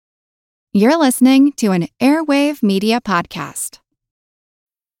You're listening to an Airwave Media Podcast.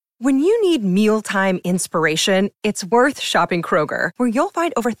 When you need mealtime inspiration, it's worth shopping Kroger, where you'll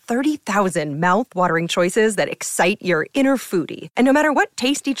find over 30,000 mouth-watering choices that excite your inner foodie. And no matter what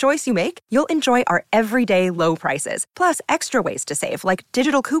tasty choice you make, you'll enjoy our everyday low prices, plus extra ways to save, like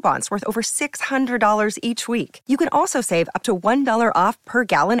digital coupons worth over $600 each week. You can also save up to $1 off per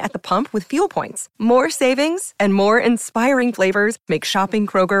gallon at the pump with fuel points. More savings and more inspiring flavors make shopping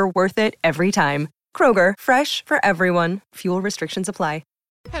Kroger worth it every time. Kroger, fresh for everyone. Fuel restrictions apply.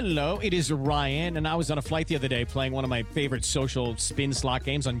 Hello, it is Ryan, and I was on a flight the other day playing one of my favorite social spin slot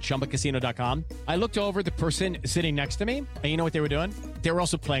games on ChumbaCasino.com. I looked over at the person sitting next to me, and you know what they were doing? They were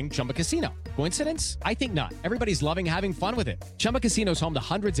also playing Chumba Casino. Coincidence? I think not. Everybody's loving having fun with it. Chumba Casino is home to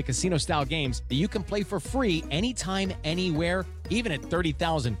hundreds of casino-style games that you can play for free anytime, anywhere, even at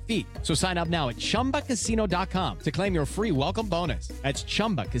 30,000 feet. So sign up now at ChumbaCasino.com to claim your free welcome bonus. That's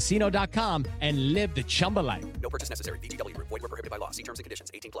ChumbaCasino.com and live the Chumba life. No purchase necessary. VGW. Void where prohibited by law. See terms and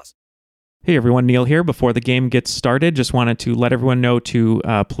conditions. 18+. Hey everyone, Neil here. Before the game gets started, just wanted to let everyone know to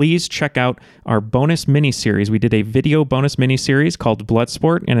please check out our bonus mini-series. We did a video bonus mini-series called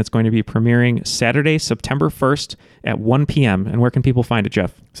Bloodsport, and it's going to be premiering Saturday, September 1st at 1 p.m. And where can people find it,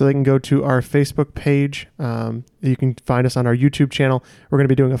 Jeff? So they can go to our Facebook page. You can find us on our YouTube channel. We're going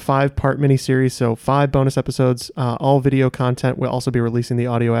to be doing a 5-part mini-series, so 5 bonus episodes, all video content. We'll also be releasing the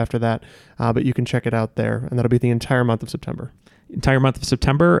audio after that, but you can check it out there, and that'll be the entire month of September.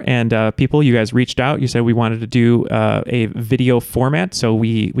 And people, you guys reached out. You said we wanted to do a video format, so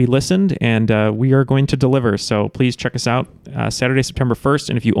we listened, and we are going to deliver. So please check us out Saturday, September 1st.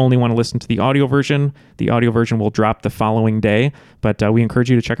 And if you only want to listen to the audio version will drop the following day. But we encourage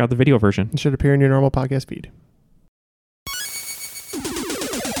you to check out the video version. It should appear in your normal podcast feed.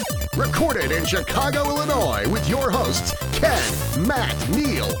 Recorded in Chicago, Illinois, with your hosts, Ken, Matt,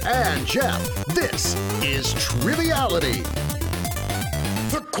 Neil, and Jeff. This is Triviality.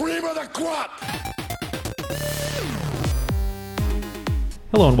 The cream of the crop!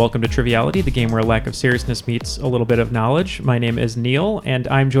 Hello and welcome to Triviality, the game where a lack of seriousness meets a little bit of knowledge. My name is Neil, and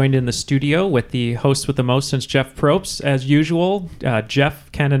I'm joined in the studio with the host with the most since Jeff Probst, as usual. Jeff,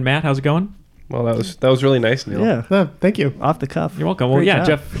 Ken, and Matt, how's it going? Well, that was really nice, Neil. Yeah, thank you. Off the cuff. You're welcome. Well, Great job.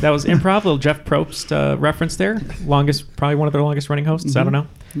 Jeff, that was improv. Little Jeff Probst reference there. Probably one of their longest running hosts. I don't know.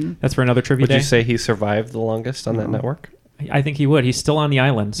 That's for another trivia day. Would you say he survived the longest on that network? I think he would. He's still on the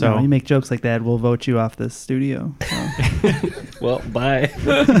island. So you make jokes like that, we'll vote you off the studio. So. Well, bye.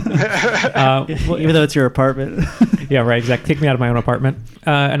 Even though it's your apartment. Yeah, right. Exactly. Kick me out of my own apartment.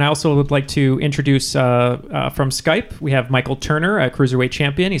 And I also would like to introduce from Skype, we have Michael Turner, a cruiserweight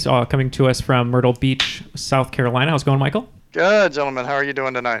champion. He's coming to us from Myrtle Beach, South Carolina. How's it going, Michael? Good, gentlemen. How are you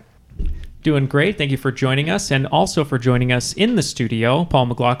doing tonight? Doing great. Thank you for joining us. And also for joining us in the studio, Paul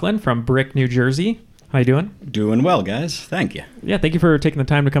McLaughlin from Brick, New Jersey. How you doing? Doing well, guys. Thank you. Yeah, thank you for taking the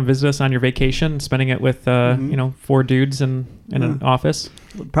time to come visit us on your vacation, spending it with 4 dudes in an office.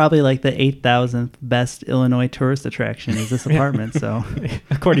 Probably like the 8,000th best Illinois tourist attraction is this apartment. So,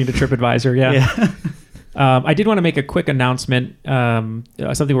 according to TripAdvisor, yeah. I did want to make a quick announcement.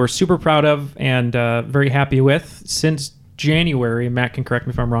 Something we're super proud of and very happy with. Since January, Matt can correct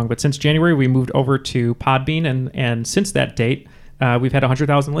me if I'm wrong, but since January we moved over to Podbean, and since that date, we've had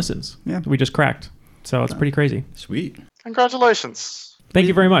 100,000 listens. Yeah, we just cracked. So it's pretty crazy. Sweet. Congratulations. Thank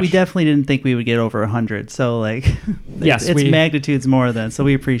you very much. We definitely didn't think we would get over 100. So yes, it's magnitudes more than. So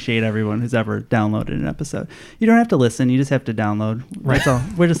we appreciate everyone who's ever downloaded an episode. You don't have to listen. You just have to download. Right. That's all.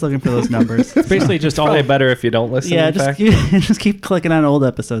 We're just looking for those numbers. It's basically just all. Probably better if you don't listen. Yeah, just keep clicking on old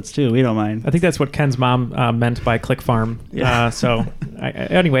episodes too. We don't mind. I think that's what Ken's mom meant by Click Farm. Yeah.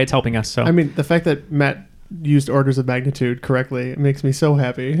 Anyway, it's helping us. So I mean, the fact that Matt used orders of magnitude correctly, it makes me so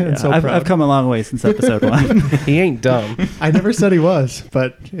happy and so proud. I've come a long way since episode 1. He ain't dumb. I never said he was,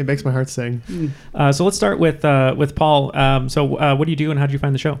 but it makes my heart sing. So let's start with Paul. What do you do and how did you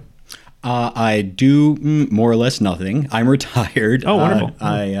find the show? I do more or less nothing. I'm retired. Oh, wonderful.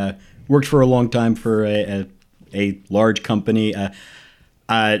 I worked for a long time for a large company.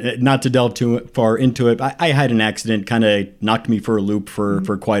 Not to delve too far into it, I had an accident, kind of knocked me for a loop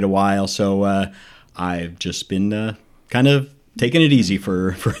for quite a while. So I've just been kind of taking it easy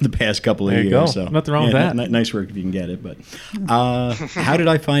for the past couple of years. Go. So nothing wrong with that. Nice work if you can get it. But how did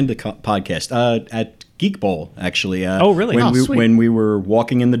I find the podcast? At Geek Bowl, actually. Oh, really? When we were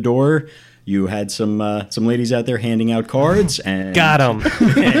walking in the door, you had some ladies out there handing out cards and Got him.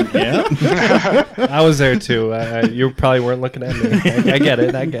 yeah. I was there too. You probably weren't looking at me. I get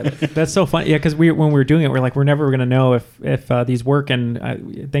it. That's so funny. Yeah, because when we were doing it, we're like, we're never going to know if these work.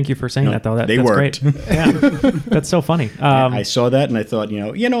 And thank you for saying No, that, though. they that's worked. great. Yeah, that's so funny. I saw that and I thought,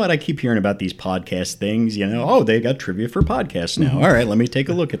 you know what? I keep hearing about these podcast things. Oh, they got trivia for podcasts now. All right, let me take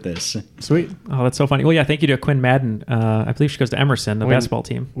a look at this. Sweet. Oh, that's so funny. Well, yeah, thank you to Quinn Madden. I believe she goes to Emerson, the basketball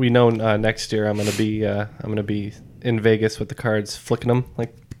team. We know next year I'm gonna be in Vegas with the cards, flicking them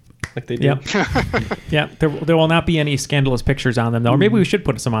like they do. Yep. Yeah, there will not be any scandalous pictures on them, though. Or maybe we should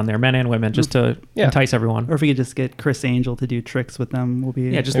put some on there, men and women, just to entice everyone. Or if we could just get Chris Angel to do tricks with them, we'll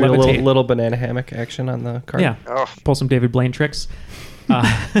be just maybe a levitate. little banana hammock action on the card. Yeah, pull some David Blaine tricks.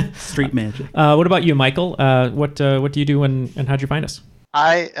 Street magic. What about you, Michael? What do you do and how'd you find us?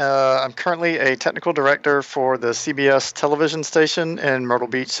 I'm currently a technical director for the CBS television station in Myrtle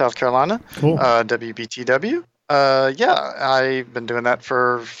Beach, South Carolina. Cool. WBTW. I've been doing that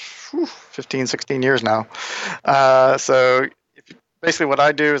for 15, 16 years now. So basically what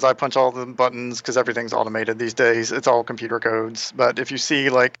I do is I punch all the buttons because everything's automated these days. It's all computer codes. But if you see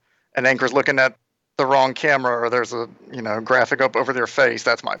like an anchor's looking at the wrong camera or there's a graphic up over their face,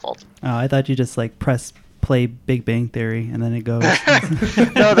 that's my fault. Oh, I thought you just like press play Big Bang Theory and then it goes.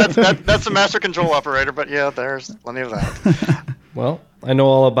 No, that's a master control operator, but yeah, there's plenty of that. Well, I know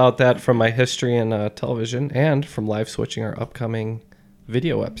all about that from my history in television and from live switching our upcoming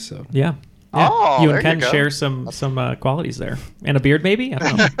video episode. Yeah. Oh, you there and Ken you go. share some qualities there, and a beard, maybe. I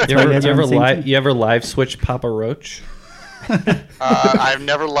don't know. You ever live switch Papa Roach? I've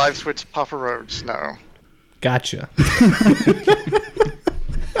never live switched Papa Roach. No. Gotcha.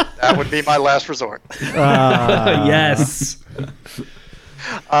 That would be my last resort. Yes.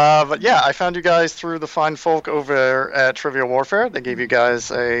 But yeah, I found you guys through the fine folk over at Trivial Warfare. They gave you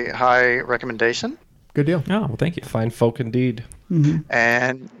guys a high recommendation. Good deal. Oh, well, thank you. Fine folk indeed. Mm-hmm.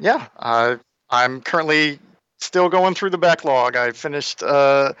 And yeah, I'm currently still going through the backlog. I finished,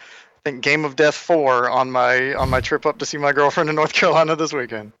 I think, Game of Death 4 on my trip up to see my girlfriend in North Carolina this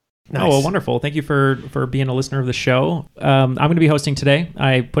weekend. Nice. Oh, well, wonderful. Thank you for being a listener of the show. I'm going to be hosting today.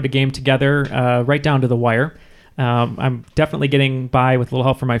 I put a game together right down to the wire. I'm definitely getting by with a little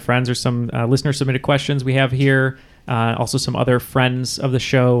help from my friends. There's some listener-submitted questions we have here. Also some other friends of the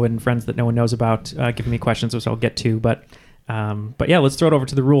show and friends that no one knows about giving me questions, which I'll get to. But yeah, let's throw it over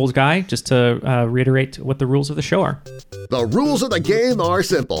to the rules guy just to reiterate what the rules of the show are. The rules of the game are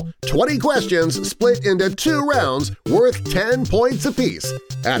simple. 20 questions split into 2 rounds worth 10 points apiece.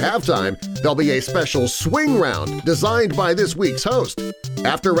 At halftime, there'll be a special swing round designed by this week's host.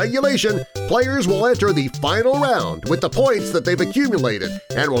 After regulation, players will enter the final round with the points that they've accumulated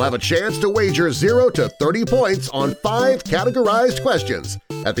and will have a chance to wager 0 to 30 points on 5 categorized questions.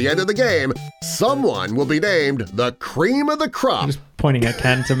 At the end of the game, someone will be named the cream of the crop. Just pointing at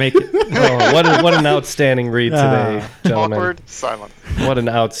Ken to make it. Oh, what an outstanding read today, gentlemen. Awkward silence. What an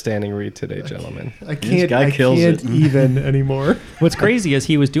outstanding read today, gentlemen. I can't it. even anymore. What's crazy is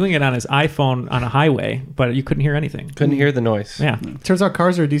he was doing it on his iPhone on a highway, but you couldn't hear anything. Couldn't hear the noise. Yeah. Turns out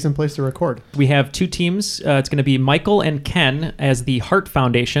cars are a decent place to record. We have 2 teams. It's going to be Michael and Ken as the Hart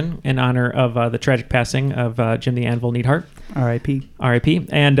Foundation in honor of the tragic passing of Jim the Anvil Neidhart. R.I.P. R.I.P.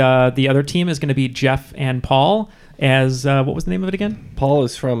 And the other team is going to be Jeff and Paul as, what was the name of it again? Paul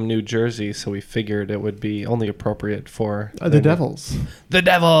is from New Jersey, so we figured it would be only appropriate for... The Devils. The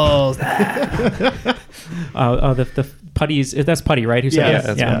Devils! The Putties, that's Putty, right? Who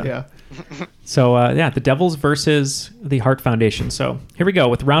said that? Yeah. So, the Devils versus the Hart Foundation. So here we go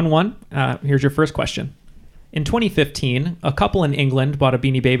with round 1. Here's your first question. In 2015, a couple in England bought a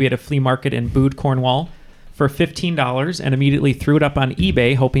Beanie Baby at a flea market in Bude, Cornwall for $15 and immediately threw it up on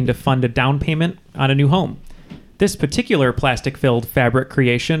eBay hoping to fund a down payment on a new home. This particular plastic-filled fabric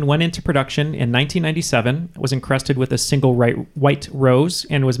creation went into production in 1997, was encrusted with a single white rose,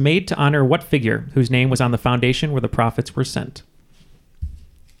 and was made to honor what figure whose name was on the foundation where the profits were sent?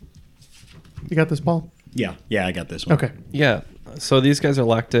 You got this, Paul? Yeah, I got this one. Okay. Yeah, so these guys are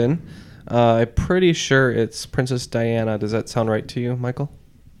locked in. I'm pretty sure it's Princess Diana. Does that sound right to you, Michael?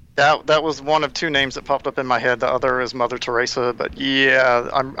 That was one of 2 names that popped up in my head. The other is Mother Teresa, but yeah,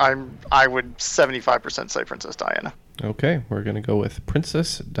 I would 75% say Princess Diana. Okay, we're gonna go with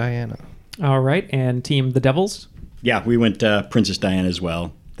Princess Diana. All right, and Team the Devils? Yeah, we went Princess Diana as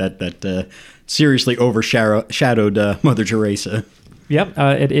well. That seriously overshadowed Mother Teresa. Yep,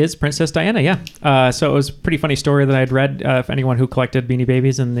 it is Princess Diana, yeah. So it was a pretty funny story that I'd read if anyone who collected Beanie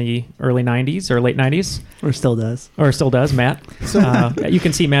Babies in the early 90s or late 90s. Or still does. Or still does, Matt. You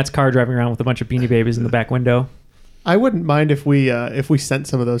can see Matt's car driving around with a bunch of Beanie Babies in the back window. I wouldn't mind if we sent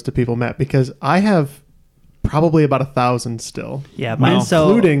some of those to people, Matt, because I have probably about 1,000 still. Yeah,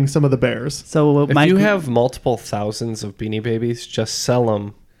 including some of the bears. So if you have multiple thousands of Beanie Babies, just sell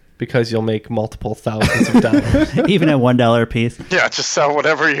them because you'll make multiple thousands of dollars. Even at $1 a piece. Yeah, just sell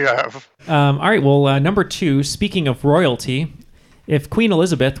whatever you have. All right. Well, number 2, speaking of royalty, if Queen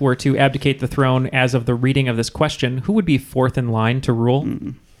Elizabeth were to abdicate the throne as of the reading of this question, who would be fourth in line to rule?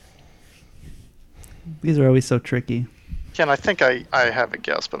 These are always so tricky. Ken, I think I have a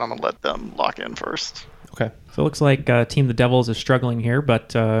guess, but I'm going to let them lock in first. Okay. So it looks like Team the Devils is struggling here,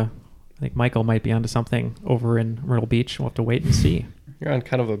 but I think Michael might be onto something over in Myrtle Beach. We'll have to wait and see. You're on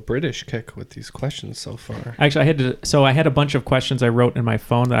kind of a British kick with these questions so far. Actually, I had a bunch of questions I wrote in my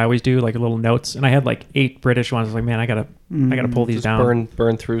phone that I always do, like little notes, and I had like 8 British ones. I was like, man, I gotta pull these Just down.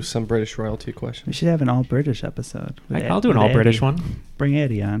 Burn through some British royalty questions. We should have an all British episode. I'll do an all British one. Bring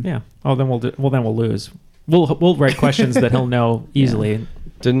Eddie on. Yeah. Oh, then we'll lose. We'll write questions that he'll know easily. Yeah.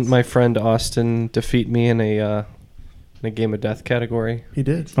 Didn't my friend Austin defeat me in a game of death category? He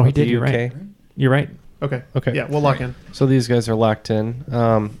did. Oh, he did. You're right. You're right. Okay. Okay. Yeah, we'll lock in. So these guys are locked in.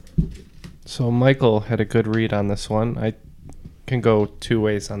 So Michael had a good read on this one. I can go 2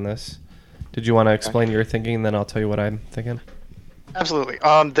 ways on this. Did you want to explain your thinking, and then I'll tell you what I'm thinking? Absolutely.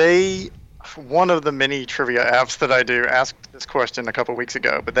 One of the many trivia apps that I do asked this question a couple weeks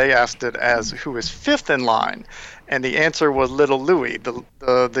ago, but they asked it as who is fifth in line, and the answer was little Louis,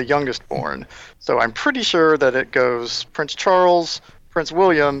 the youngest born. So I'm pretty sure that it goes Prince Charles, Prince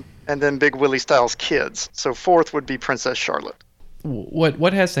William, and then Big Willie Styles' kids. So fourth would be Princess Charlotte.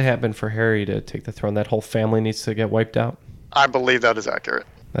 What has to happen for Harry to take the throne? That whole family needs to get wiped out? I believe that is accurate.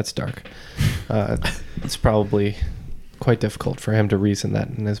 That's dark. It's probably quite difficult for him to reason that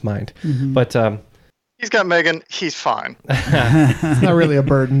in his mind. Mm-hmm. But he's got Meghan. He's fine. It's not really a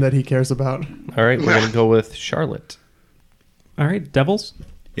burden that he cares about. All right, we're going to go with Charlotte. All right, Devils?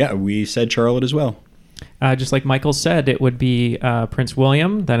 Yeah, we said Charlotte as well. Just like Michael said, it would be Prince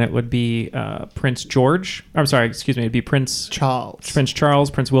William, then it would be Prince George. I'm sorry, excuse me, it'd be Prince Charles,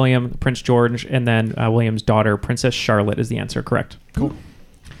 Prince William, Prince George, and then William's daughter, Princess Charlotte, is the answer. Correct. Cool.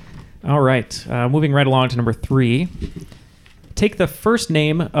 All right, moving right along to number 3. Take the first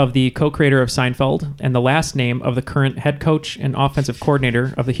name of the co-creator of Seinfeld and the last name of the current head coach and offensive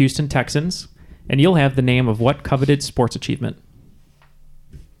coordinator of the Houston Texans, and you'll have the name of what coveted sports achievement?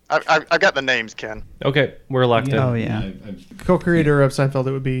 I've got the names, Ken. Okay, we're locked in. Oh, yeah. Co-creator of Seinfeld,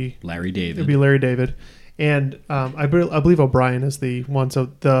 it would be Larry David. It would be Larry David. And I believe O'Brien is the one.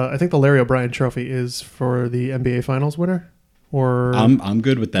 So I think the Larry O'Brien trophy is for the NBA Finals winner. Or I'm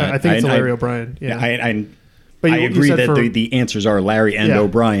good with that. I think it's Larry O'Brien. Yeah. I agree that the answers are Larry and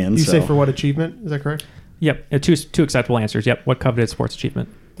O'Brien. You say for what achievement? Is that correct? Yep. Two acceptable answers. Yep. What coveted sports achievement?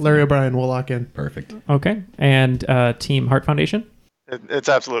 Larry O'Brien will lock in. Perfect. Okay. And Team Hart Foundation? It's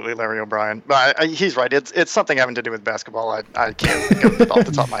absolutely Larry O'Brien. But he's right. It's something having to do with basketball. I can't think of it off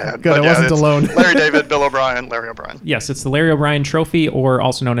the top of my head. Good, I wasn't alone. Larry David, Bill O'Brien, Larry O'Brien. Yes, it's the Larry O'Brien Trophy, or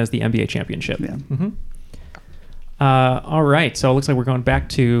also known as the NBA Championship. Yeah. Mm-hmm. All right. So it looks like we're going back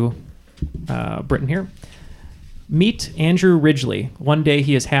to Britain here. Meet Andrew Ridgeley. One day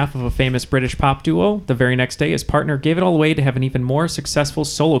he is half of a famous British pop duo. The very next day his partner gave it all away to have an even more successful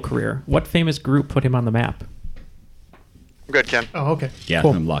solo career. What famous group put him on the map? Good, Ken. Oh, okay. Yeah,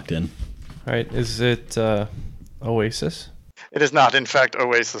 cool. I'm locked in. All right, is it Oasis? It is not, in fact,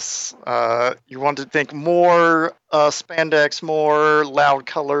 Oasis. You want to think more spandex, more loud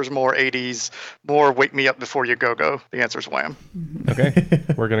colors, more 80s, more Wake Me Up Before You Go-Go. The answer is Wham. Okay,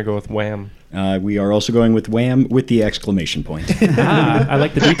 we're going to go with Wham. We are also going with Wham with the exclamation point. I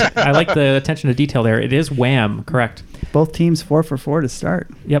like the attention to detail there. It is Wham, correct. Both teams 4 for 4 to start.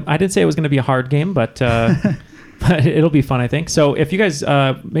 Yep, I did say it was going to be a hard game, but it'll be fun, I think. So if you guys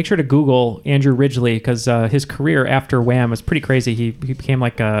make sure to Google Andrew Ridgeley, because his career after Wham was pretty crazy. He became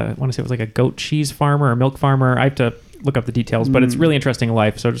like I want to say it was like a goat cheese farmer or milk farmer. I have to look up the details, but it's really interesting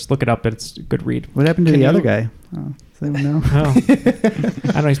life. So just look it up. It's a good read. What happened to the other guy? Oh, does anyone know? Oh.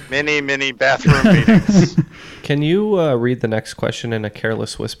 I don't know. Many bathroom meetings. Can you read the next question in a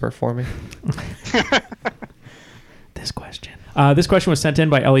careless whisper for me? This question was sent in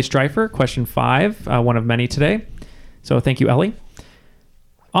by Ellie Streifer, question 5, one of many today. So thank you, Ellie.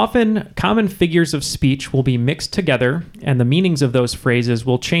 Often, common figures of speech will be mixed together, and the meanings of those phrases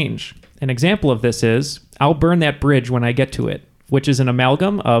will change. An example of this is, I'll burn that bridge when I get to it, which is an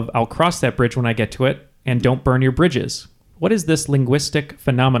amalgam of I'll cross that bridge when I get to it, and don't burn your bridges. What is this linguistic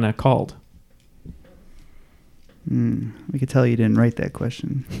phenomena called? We could tell you didn't write that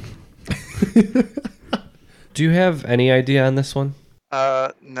question. Do you have any idea on this one?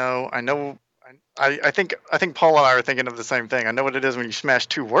 No, I know I think Paul and I are thinking of the same thing. I know what it is when you smash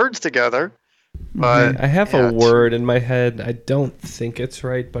two words together, but I have a word in my head. I don't think it's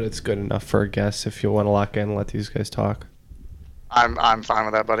right, but it's good enough for a guess. If you want to lock in and let these guys talk, I'm fine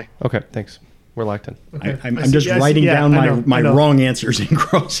with that, buddy. Okay, thanks. We're locked in. Okay. I'm just writing down my wrong answers and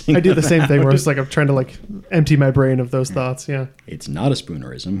crossing. I do the same thing where it's like I'm trying to empty my brain of those thoughts. Yeah. It's not a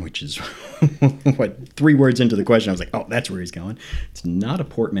spoonerism, which is what 3 words into the question I was like, oh, that's where he's going. It's not a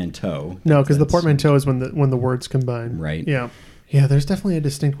portmanteau. No, because the portmanteau is when the words combine. Right. Yeah. Yeah. There's definitely a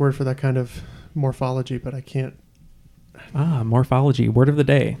distinct word for that kind of morphology, but I can't. Morphology. Word of the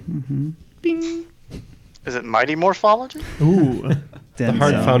day. Mm-hmm. Bing. Is it mighty morphology? Ooh. The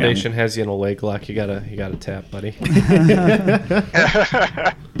Heart Foundation has you in a leg lock. You gotta tap, buddy.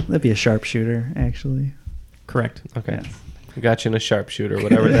 That'd be a sharpshooter, actually. Correct. Okay. Yes. We got you in a sharpshooter,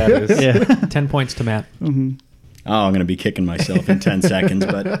 whatever that is. Yeah. 10 points to Matt. Mm-hmm. Oh, I'm going to be kicking myself in 10 seconds,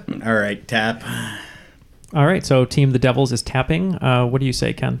 but all right, tap. All right, so Team the Devils is tapping. What do you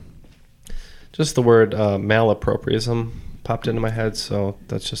say, Ken? Just the word malapropism popped into my head, so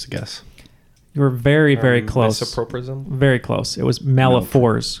that's just a guess. You were very, very close. Misopropism? Very close. It was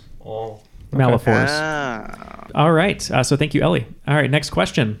malaphors. Oh. Malaphors. Ah. All right. So thank you, Ellie. All right, next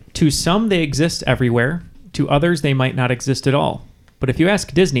question. To some, they exist everywhere. To others, they might not exist at all. But if you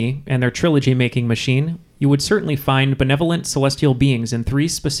ask Disney and their trilogy-making machine, you would certainly find benevolent celestial beings in 3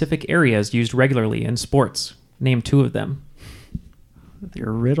 specific areas used regularly in sports. Name 2 of them.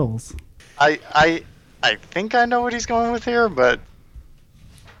 They're riddles. I think I know what he's going with here, but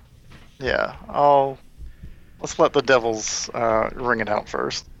yeah, let's let the Devils ring it out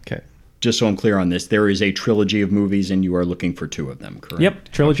first. Okay. Just so I'm clear on this, there is a trilogy of movies, and you are looking for 2 of them, correct?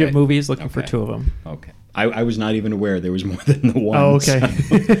 Yep, trilogy of movies, looking for 2 of them. Okay. I was not even aware there was more than the one. Oh,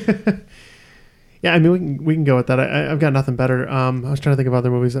 okay. Yeah, I mean, we can go with that. I've got nothing better. I was trying to think of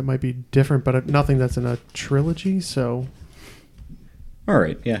other movies that might be different, but nothing that's in a trilogy, so... All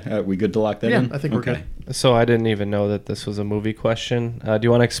right, yeah. We good to lock that in? Yeah, I think we're good. So I didn't even know that this was a movie question. Do you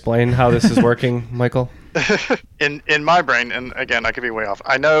want to explain how this is working, Michael? In my brain, and again, I could be way off.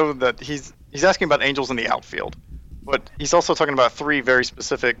 I know that he's asking about angels in the outfield, but he's also talking about 3 very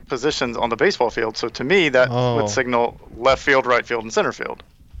specific positions on the baseball field. So to me, that would signal left field, right field, and center field.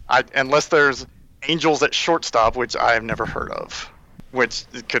 Unless there's angels at shortstop, which I have never heard of, which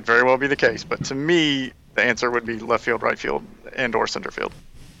could very well be the case. But to me, the answer would be left field, right field, and or center field.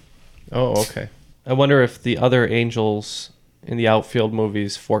 Oh, okay. I wonder if the other angels in the outfield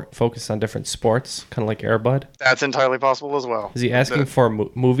movies focus on different sports, kind of like Air Bud. That's entirely possible as well. Is he asking for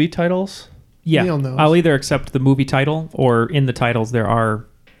movie titles? Yeah, Neil knows. I'll either accept the movie title, or in the titles there are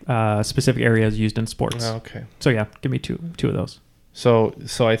specific areas used in sports. Oh, okay. So yeah, give me two of those. So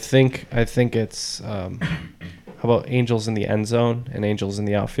I think it's how about angels in the end zone and angels in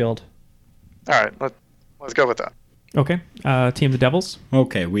the outfield? All right, let's go with that. Okay, Team the Devils.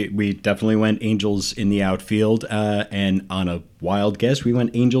 Okay, we definitely went angels in the outfield, and on a wild guess, we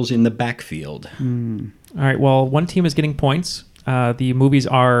went angels in the backfield. All right, well, one team is getting points. The movies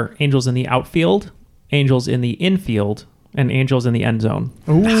are Angels in the Outfield, Angels in the Infield, and Angels in the End Zone.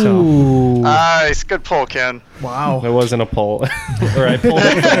 Ooh. So, Nice, good pull, Ken. Wow. There wasn't a poll, or I pulled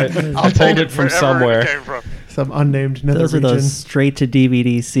it. I'll take it from wherever somewhere. It came from. Some unnamed nether Those are region. those straight to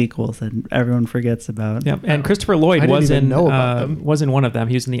DVD sequels that everyone forgets about. yep. And Christopher Lloyd I didn't was even in know about them. was in one of them.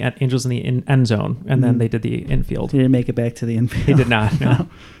 He was in the Angels in the End Zone, and then they did the Infield. He didn't make it back to the infield. He did not. No.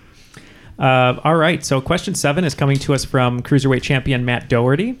 All right. So question 7 is coming to us from Cruiserweight champion Matt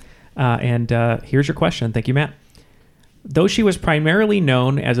Doherty. And here's your question. Thank you, Matt. Though she was primarily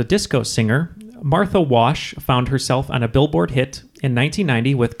known as a disco singer, Martha Wash found herself on a Billboard hit in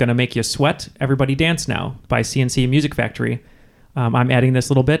 1990 with Gonna Make You Sweat, Everybody Dance Now by CNC Music Factory. I'm adding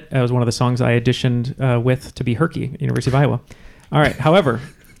this little bit. It was one of the songs I auditioned with to be Herky at University of Iowa. All right. However,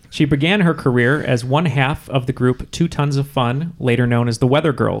 she began her career as one half of the group 2 Tons of Fun, later known as the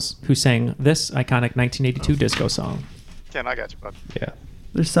Weather Girls, who sang this iconic 1982 disco song. Ken, I got you, bud. Yeah.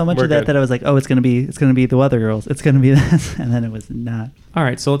 There's so much We're of that good. that I was like, oh, it's gonna be the Weather Girls. It's gonna be this, and then it was not. All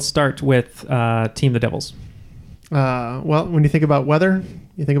right. So let's start with Team the Devils. Well, when you think about weather,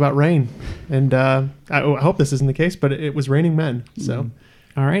 you think about rain. And I hope this isn't the case, but it was raining men. So,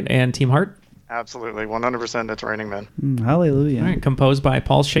 All right. And Team Hart. Absolutely, 100%. It's raining men. Hallelujah. All right. Composed by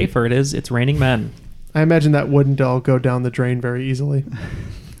Paul Schaefer. It's Raining Men. I imagine that wouldn't all go down the drain very easily.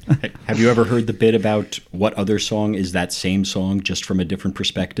 Have you ever heard the bit about what other song is that same song, just from a different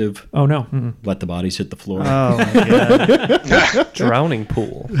perspective? Oh, no. Mm-mm. Let the bodies hit the floor. Oh my god. Drowning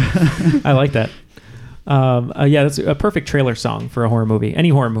Pool. I like that. Yeah, that's a perfect trailer song for a horror movie. Any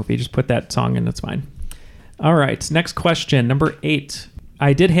horror movie, just put that song in, that's fine. All right, next question, number 8.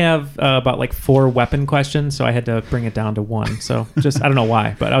 I did have about like 4 weapon questions, so I had to bring it down to 1. So just, I don't know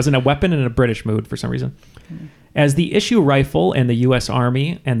why, but I was in a weapon and a British mood for some reason. As the issue rifle in the U.S.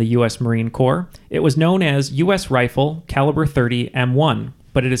 Army and the U.S. Marine Corps, it was known as U.S. Rifle Caliber 30 M1,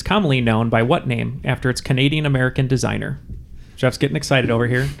 but it is commonly known by what name after its Canadian-American designer? Jeff's getting excited over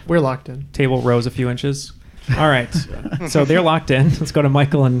here. We're locked in. Table rose a few inches. All right. So they're locked in. Let's go to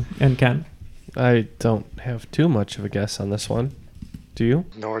Michael and Ken. I don't have too much of a guess on this one. Do you?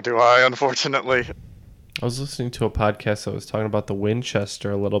 Nor do I, unfortunately. I was listening to a podcast that was talking about the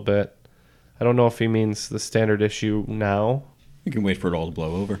Winchester a little bit. I don't know if he means the standard issue now. You can wait for it all to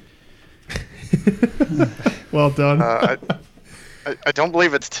blow over. Well done. I don't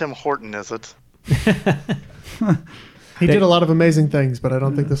believe it's Tim Horton, is it? He did a lot of amazing things, but I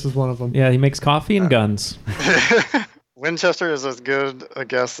don't think this is one of them. Yeah, he makes coffee and guns. Winchester is as good a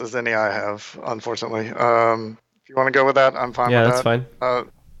guess as any I have, unfortunately. If you want to go with that, I'm fine with that. Yeah, that's fine.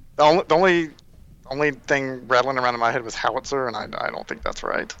 The only thing rattling around in my head was howitzer, and I don't think that's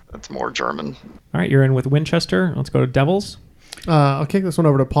right. That's more German. All right, you're in with Winchester. Let's go to Devils. I'll kick this one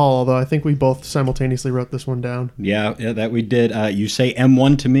over to Paul, although I think we both simultaneously wrote this one down. Yeah, that we did. You say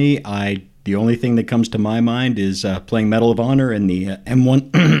M1 to me. The only thing that comes to my mind is playing Medal of Honor and the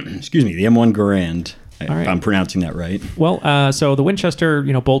M1. Excuse me, the M1 Garand. If I'm pronouncing that right. Well, so the Winchester,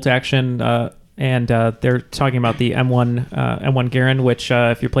 bolt action. And they're talking about the M1 Garand, which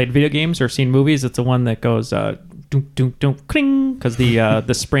if you played video games or seen movies, it's the one that goes dunk dunk dunk cling because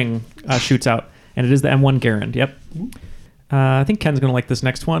the spring shoots out, and it is the M1 Garand. Yep. I think Ken's gonna like this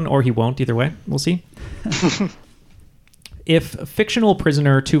next one, or he won't. Either way, we'll see. If fictional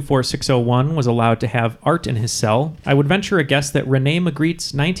prisoner 24601 was allowed to have art in his cell, I would venture a guess that Rene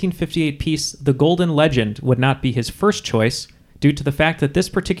Magritte's 1958 piece, The Golden Legend, would not be his first choice, due to the fact that this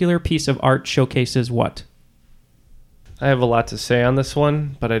particular piece of art showcases what? I have a lot to say on this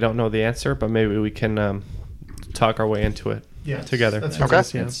one, but I don't know the answer, but maybe we can talk our way into it together. That's okay.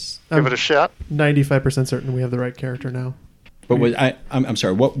 Give it a shot. 95% certain we have the right character now. But I'm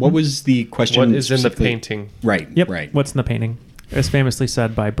sorry, what was the question? What is in the painting? Right, Yep. right. What's in the painting? It's famously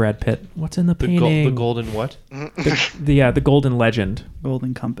said by Brad Pitt. What's in the painting? The golden what? The Golden Legend.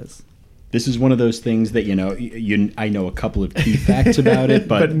 Golden Compass. This is one of those things that I know a couple of key facts about it,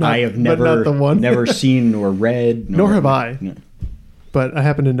 but I have never seen nor read. Nor have I. No. But I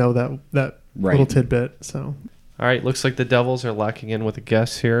happen to know that little tidbit. So. All right, looks like the Devils are locking in with a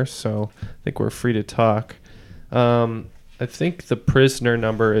guess here, so I think we're free to talk. I think the prisoner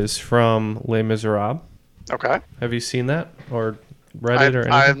number is from Les Miserables. Okay. Have you seen that or read it or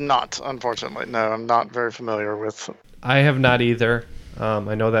anything? I have not, unfortunately. No, I'm not very familiar with. I have not either.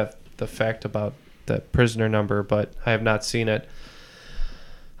 I know that the fact about that prisoner number, but I have not seen it.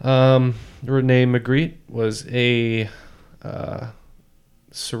 Rene Magritte was a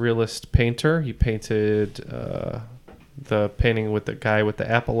surrealist painter. He painted the painting with the guy with the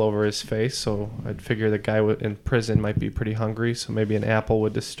apple over his face, so I'd figure the guy in prison might be pretty hungry, so maybe an apple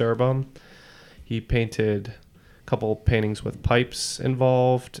would disturb him. He painted a couple paintings with pipes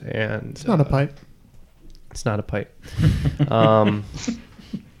involved, and it's not a pipe. It's not a pipe.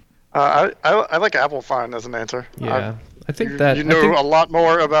 I like apple fine as an answer. Yeah, I think you know a lot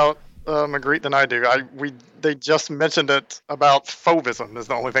more about Magritte than I do. They just mentioned it about Fauvism is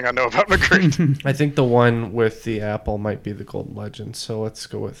the only thing I know about Magritte. I think the one with the apple might be the Golden Legend, so let's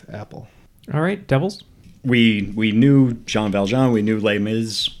go with apple. All right, Devils. We knew Jean Valjean, we knew Les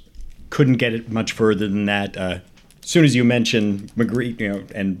Mis. Couldn't get it much further than that. As soon as you mention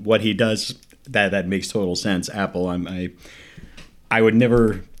Magritte, and what he does, that makes total sense. Apple, I would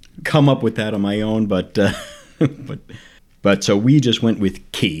never come up with that on my own, but so we just went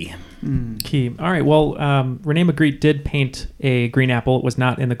with Key. Key. All right. Well, Rene Magritte did paint a green apple. It was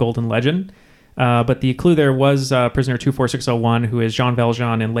not in the Golden Legend, but the clue there was prisoner 24601, who is Jean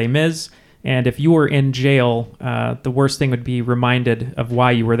Valjean in Les Mis. And if you were in jail, the worst thing would be reminded of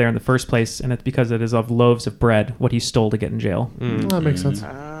why you were there in the first place, and it's because it is of loaves of bread, what he stole to get in jail. That makes sense.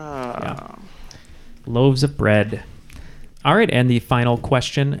 Yeah. Loaves of bread. All right, and the final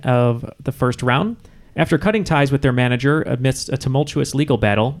question of the first round. After cutting ties with their manager amidst a tumultuous legal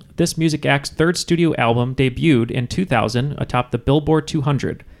battle, this music act's third studio album debuted in 2000 atop the Billboard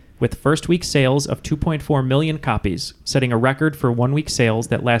 200, with first-week sales of 2.4 million copies, setting a record for one-week sales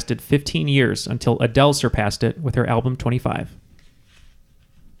that lasted 15 years until Adele surpassed it with her album 25.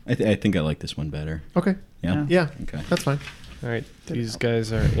 I think I like this one better. Okay. Yeah? Okay. That's fine. All right, these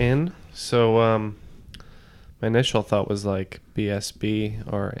guys are in. So my initial thought was like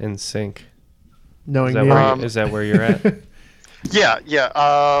BSB or NSYNC. Knowing is that where you're at? Yeah.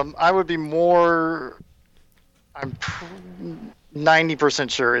 I would be more. 90%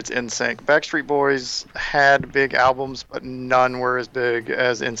 sure it's NSYNC. Backstreet Boys had big albums, but none were as big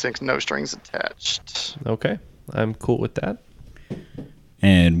as NSYNC's No Strings Attached. Okay, I'm cool with that.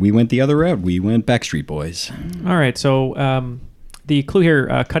 And we went the other route. We went Backstreet Boys. All right, so the clue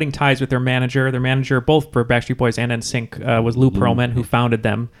here, cutting ties with their manager. Their manager, both for Backstreet Boys and NSYNC, was Lou Pearlman, who founded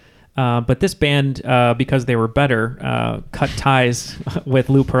them. But this band, because they were better, cut ties with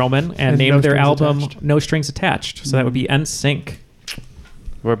Lou Pearlman and named their album No Strings Attached. So that would be NSYNC.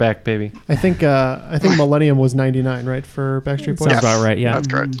 We're back, baby. I think Millennium was 99, right, for Backstreet Boys? Sounds about right, yeah. That's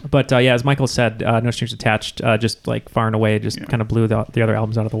correct. But yeah, as Michael said, No Strings Attached, just like far and away, just kind of blew the other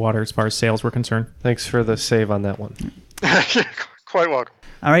albums out of the water as far as sales were concerned. Thanks for the save on that one. Quite welcome.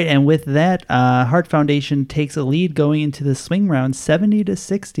 All right, and with that, Heart Foundation takes a lead going into the swing round,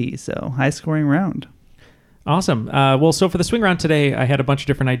 70-60. So high scoring round. Awesome. Well, so for the swing round today, I had a bunch of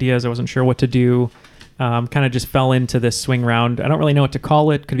different ideas. I wasn't sure what to do. Kind of just fell into this swing round. I don't really know what to call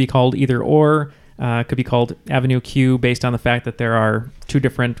it. Could be called either or. Could be called Avenue Q based on the fact that there are two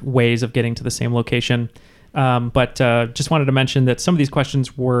different ways of getting to the same location. But just wanted to mention that some of these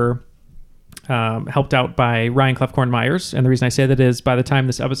questions were helped out by Ryan Clefcorn Myers. And the reason I say that is by the time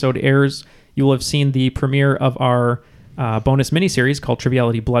this episode airs, you will have seen the premiere of our bonus miniseries called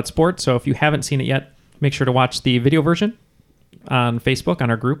Triviality Bloodsport. So if you haven't seen it yet, make sure to watch the video version on Facebook, on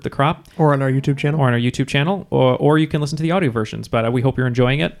our group, The Crop. Or on our YouTube channel. Or you can listen to the audio versions. But we hope you're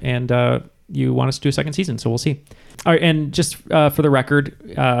enjoying it, and you want us to do a second season, so we'll see. All right, and just for the record,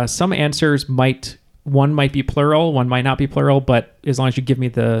 some answers might be plural, one might not be plural, but as long as you give me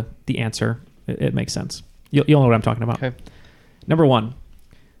the answer, it makes sense. You'll know what I'm talking about. Okay. Number 1,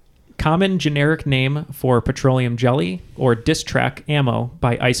 common generic name for petroleum jelly or diss track ammo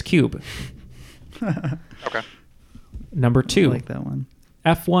by Ice Cube. Okay. Number 2, I like that one.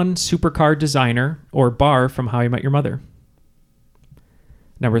 F1 supercar designer or Bar from How I Met Your Mother.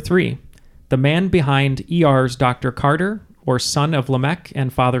 Number 3, the man behind ER's Dr. Carter or son of Lamech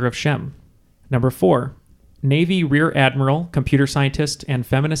and father of Shem. Number 4, Navy Rear Admiral, computer scientist, and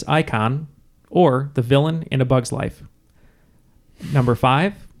feminist icon, or the villain in A Bug's Life. Number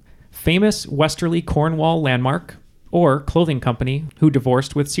 5, famous Westerly Cornwall landmark, or clothing company who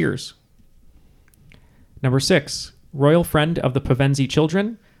divorced with Sears. Number 6, royal friend of the Pevensie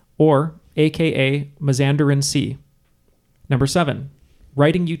children, or AKA Mazandaran Sea. Number 7,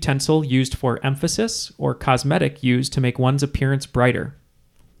 writing utensil used for emphasis or cosmetic used to make one's appearance brighter.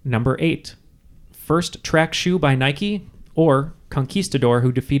 Number 8, first track shoe by Nike, or conquistador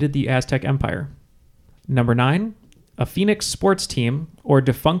who defeated the Aztec Empire. Number 9, a Phoenix sports team or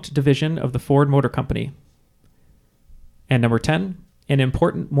defunct division of the Ford Motor Company. And number 10, an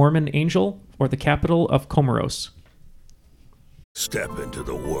important Mormon angel or the capital of Comoros. Step into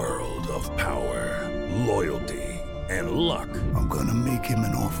the world of power, loyalty, and luck. I'm gonna make him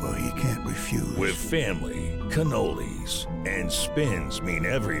an offer he can't refuse. With family, cannolis, and spins mean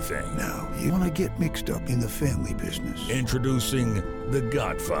everything. Now, you wanna get mixed up in the family business. Introducing The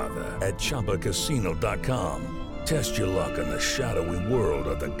Godfather at ChumbaCasino.com. Test your luck in the shadowy world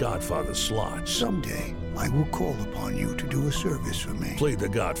of The Godfather slot. Someday, I will call upon you to do a service for me. Play The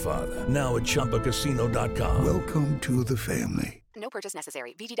Godfather, now at ChumbaCasino.com. Welcome to the family. No purchase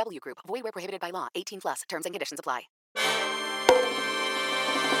necessary. VGW Group. Void where prohibited by law. 18+. Terms and conditions apply.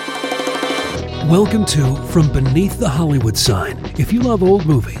 Welcome to From Beneath the Hollywood Sign. If you love old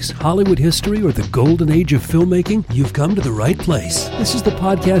movies, Hollywood history, or the golden age of filmmaking, you've come to the right place. This is the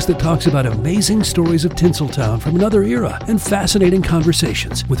podcast that talks about amazing stories of Tinseltown from another era and fascinating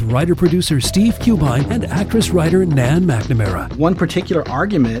conversations with writer-producer Steve Cubine and actress-writer Nan McNamara. One particular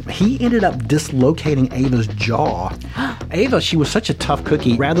argument, he ended up dislocating Ava's jaw. Ava, she was such a tough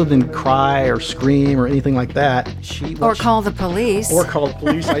cookie. Rather than cry or scream or anything like that, Or call the police.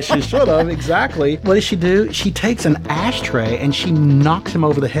 Like she should have, exactly. What does she do? She takes an ashtray and she knocks him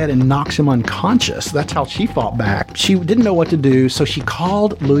over the head and knocks him unconscious. That's how she fought back. She didn't know what to do, so she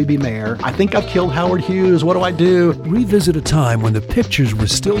called Louis B. Mayer. I think I've killed Howard Hughes. What do I do? Revisit a time when the pictures were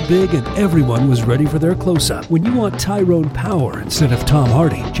still big and everyone was ready for their close-up. When you want Tyrone Power instead of Tom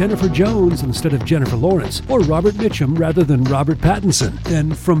Hardy, Jennifer Jones instead of Jennifer Lawrence, or Robert Mitchum rather than Robert Pattinson,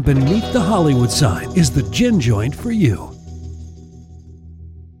 then From Beneath the Hollywood Sign is the gin joint for you.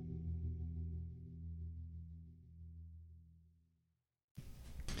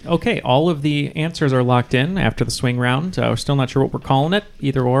 Okay, all of the answers are locked in after the swing round. We're still not sure what we're calling it,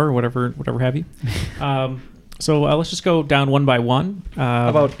 either or whatever have you. So let's just go down one by one. How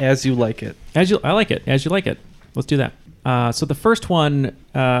about As You Like It? I like it. As You Like It. Let's do that. So the first one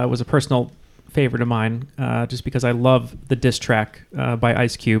was a personal favorite of mine, just because I love the diss track by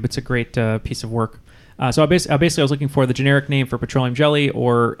Ice Cube. It's a great piece of work. So basically I was looking for the generic name for petroleum jelly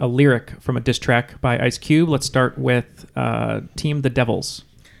or a lyric from a diss track by Ice Cube. Let's start with Team the Devils.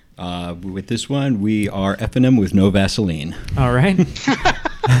 With this one, we are F&M with no Vaseline. All right.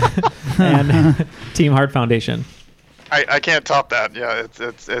 And Team Heart Foundation. I can't top that. Yeah,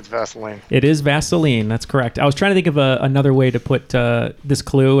 it's Vaseline. It is Vaseline. That's correct. I was trying to think of another way to put this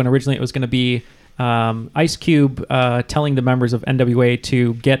clue, and originally it was going to be Ice Cube telling the members of NWA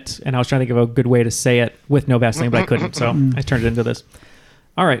to get, and I was trying to think of a good way to say it with no Vaseline, but I couldn't, so I turned it into this.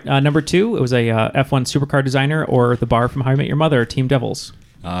 All right, number 2, it was a F1 supercar designer or the bar from How I Met Your Mother, Team Devils.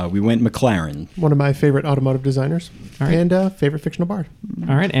 We went McLaren. One of my favorite automotive designers. All right. And favorite fictional bard.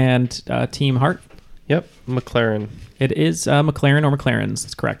 All right, and Team Heart. Yep, McLaren. It is McLaren or McLaren's.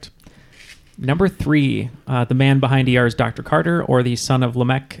 That's correct. Number 3, the man behind ER's Dr. Carter or the son of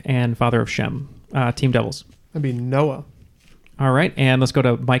Lamech and father of Shem, Team Devils. That'd be Noah. All right, and let's go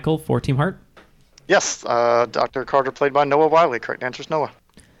to Michael for Team Heart. Yes, Dr. Carter played by Noah Wiley. Correct answer is Noah.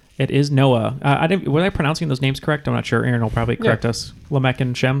 It is Noah. Was I pronouncing those names correct? I'm not sure. Aaron will probably correct us. Lamech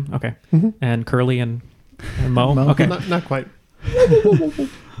and Shem. Okay. Mm-hmm. And Curly and Mo. Okay. Not quite.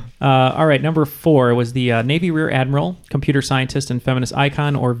 All right. Number 4 was the Navy Rear Admiral, computer scientist, and feminist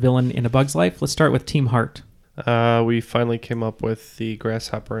icon or villain in A Bug's Life. Let's start with Team Heart. We finally came up with the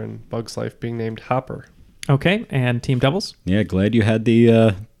grasshopper in Bug's Life being named Hopper. Okay. And Team Devils? Yeah, glad you had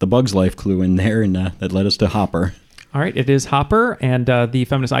the Bug's Life clue in there, and that led us to Hopper. All right, it is Hopper, and the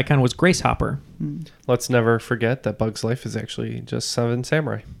feminist icon was Grace Hopper. Let's never forget that Bug's Life is actually just 7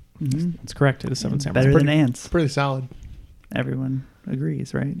 Samurai. Mm-hmm. That's correct. It is 7 Samurai. Better than Ants. Pretty solid. Everyone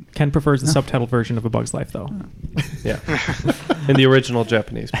agrees, right? Ken prefers the subtitled version of A Bug's Life, though. Yeah. In the original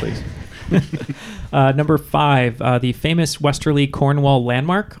Japanese, please. Number 5, the famous Westerly Cornwall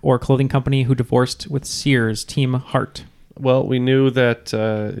landmark or clothing company who divorced with Sears, Team Heart. Well, we knew that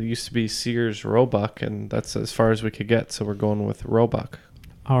it used to be Sears Roebuck, and that's as far as we could get, so we're going with Roebuck.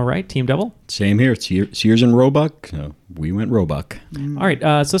 All right, Team Devil? Same here. Sears and Roebuck. We went Roebuck. All right,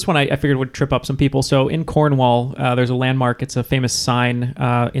 so this one I figured would trip up some people. So in Cornwall, there's a landmark. It's a famous sign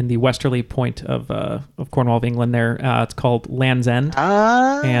in the westerly point of Cornwall of England there. It's called Land's End.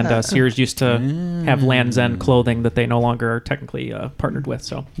 And Sears used to have Land's End clothing that they no longer are technically partnered with.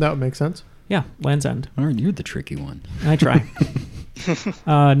 So that would make sense. Yeah, Land's End. Aren't you the tricky one? I try.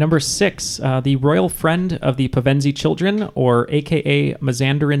 Number 6, the royal friend of the Pevensie children, or AKA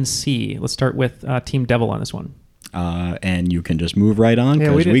Mazandarin Sea. Let's start with Team Devil on this one. And you can just move right on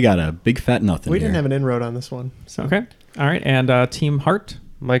because we got a big fat nothing. We didn't have an inroad on this one. So. Okay. All right. And Team Heart?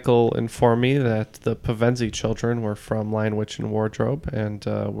 Michael informed me that the Pevensie children were from Lion, Witch, and Wardrobe, and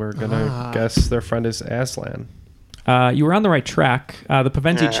we're going to guess their friend is Aslan. You were on the right track. The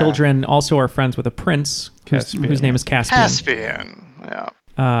Pevensie children also are friends with a prince whose name is Caspian. Caspian, yeah.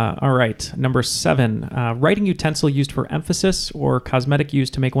 All right. Number 7, writing utensil used for emphasis or cosmetic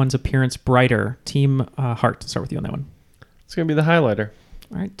used to make one's appearance brighter. Team Heart. Start with you on that one. It's going to be the highlighter.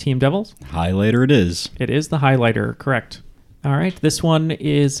 All right. Team Devils? Highlighter it is. It is the highlighter. Correct. All right. This one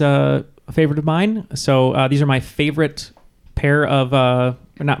is a favorite of mine. So these are my favorite pair of...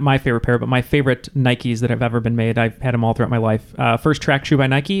 not my favorite pair, but my favorite Nikes that have ever been made. I've had them all throughout my life. First track shoe by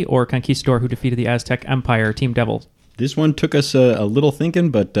Nike or Conquistador who defeated the Aztec Empire, Team Devil? This one took us a little thinking,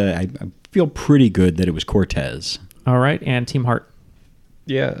 but I feel pretty good that it was Cortez. All right, and Team Heart?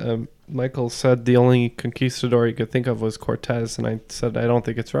 Yeah, Michael said the only Conquistador he could think of was Cortez, and I said I don't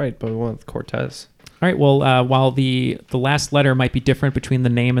think it's right, but we went with Cortez. All right, well, while the last letter might be different between the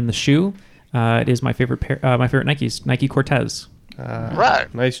name and the shoe, it is my favorite pair, my favorite Nikes, Nike Cortez.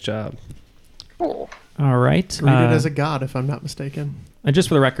 Right. Nice job. Cool. All right. Read it as a god, if I'm not mistaken. And just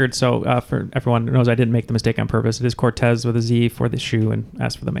for the record, so for everyone who knows, I didn't make the mistake on purpose. It is Cortez with a Z for the shoe and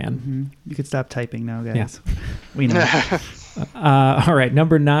S for the man. Mm-hmm. You could stop typing now, guys. Yeah. We know. All right.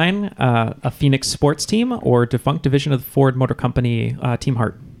 Number 9, a Phoenix sports team or defunct division of the Ford Motor Company, Team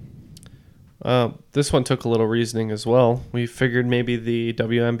Heart. This one took a little reasoning as well. We figured maybe the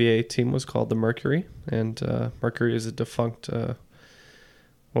WNBA team was called the Mercury, and Mercury is a defunct,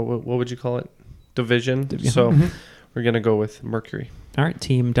 what would you call it? Division. So we're going to go with Mercury. All right,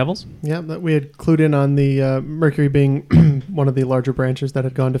 Team Devils. Yeah, we had clued in on the Mercury being one of the larger branches that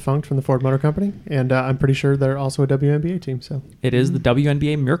had gone defunct from the Ford Motor Company, and I'm pretty sure they're also a WNBA team. So it is the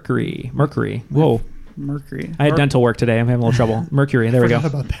WNBA Mercury. Whoa. Mercury. I had dental work today. I'm having a little trouble. Mercury. There we go.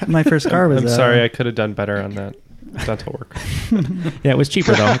 About that. My first car was... I'm sorry. I could have done better on that dental work. Yeah, it was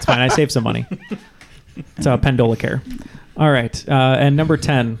cheaper, though. It's fine. I saved some money. It's Pendola Care. All right. And number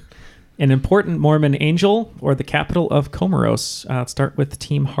 10, an important Mormon angel or the capital of Comoros. Let's start with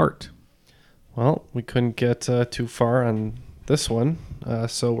Team Heart. Well, we couldn't get too far on this one.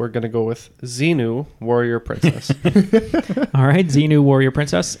 So we're going to go with Xenu, Warrior Princess. All right, Xenu, Warrior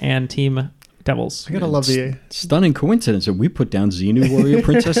Princess, and Team Devils. I gotta love the stunning coincidence that we put down Xenu, Warrior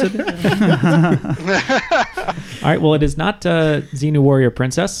Princess. All right, well, it is not Xenu, Warrior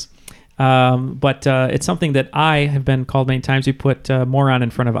Princess, but it's something that I have been called many times. We put moron in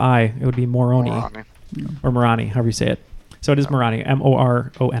front of I. It would be Moroni. Or Morani, however you say it. So it is Morani,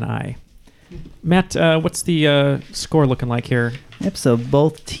 Moroni. Matt, what's the score looking like here? Yep, so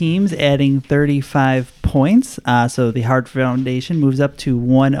both teams adding 35 points. So the Hart Foundation moves up to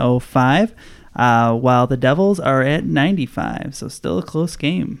 105, while the Devils are at 95. So still a close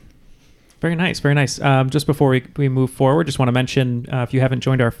game. Very nice, very nice. Just before we move forward, just want to mention if you haven't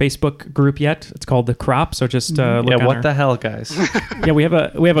joined our Facebook group yet, it's called The Crop. So just look yeah, on what the hell, guys? Yeah, we have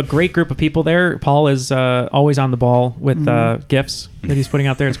a great group of people there. Paul is always on the ball with GIFs that he's putting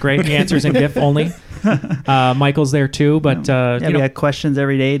out there. It's great. He answers in GIF only. Michael's there too, but we got questions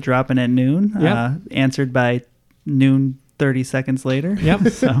every day dropping at noon. Answered by noon 30 seconds later. Yep.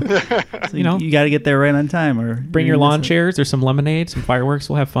 So you got to get there right on time, or bring your lawn chairs or some lemonade, some fireworks.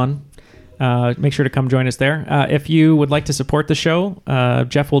 We'll have fun. Make sure to come join us there. If you would like to support the show,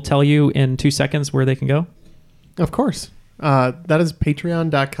 Jeff will tell you in 2 seconds where they can go. Of course. That is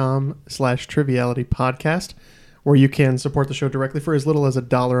patreon.com/trivialitypodcast, where you can support the show directly for as little as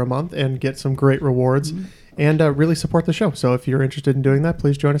 $1 a month and get some great rewards and really support the show. So if you're interested in doing that,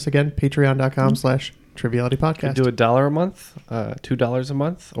 please join us again, patreon.com/trivialitypodcast. Do $1 a month, $2 a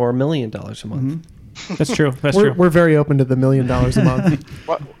month, or $1 million a month. That's true. We're very open to the $1 million a month.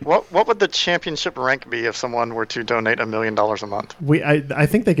 What would the championship rank be if someone were to donate $1 million a month? I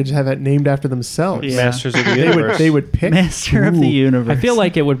think they could just have it named after themselves. Yeah. Masters of the Universe. They would pick Master of the Universe. I feel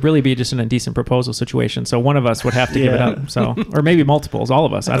like it would really be just an indecent proposal situation. So one of us would have to give it up. So, or maybe multiples, all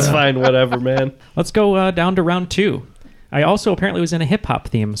of us. That's fine, whatever, man. Let's go down to round 2. I also apparently was in a hip hop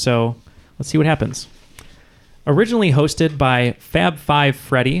theme, so let's see what happens. Originally hosted by Fab Five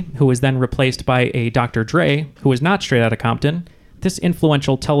Freddy, who was then replaced by a Dr. Dre, who was not straight out of Compton, this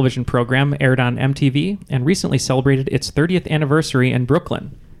influential television program aired on MTV and recently celebrated its 30th anniversary in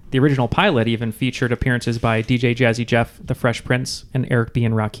Brooklyn. The original pilot even featured appearances by DJ Jazzy Jeff, The Fresh Prince, and Eric B.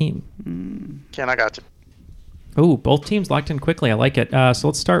 and Rakim. Ken, I got you. Oh, both teams locked in quickly. I like it. So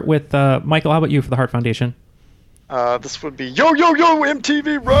let's start with Michael. How about you for the Hart Foundation? This would be Yo Yo Yo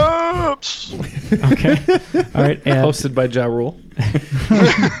MTV Raps. Okay. All right. Hosted by Ja Rule.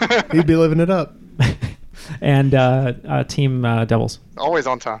 He'd be living it up. And Team Devils. Always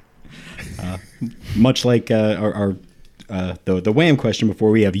on time. Much like the Wham question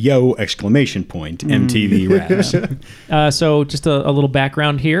before, we have Yo exclamation point MTV Raps. So just a little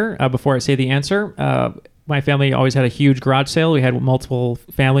background here before I say the answer. My family always had a huge garage sale. We had multiple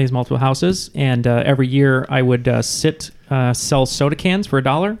families, multiple houses, and every year I would sell soda cans for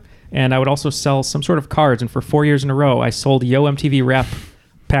 $1, and I would also sell some sort of cards. And for 4 years in a row, I sold Yo MTV Rap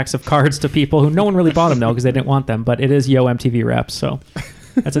packs of cards to people who no one really bought them though because they didn't want them. But it is Yo MTV Raps, so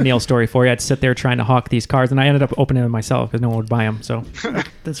that's a Neil story for you. I'd sit there trying to hawk these cards, and I ended up opening them myself because no one would buy them. So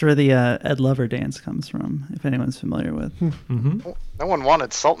that's where the Ed Lover dance comes from, if anyone's familiar with. No one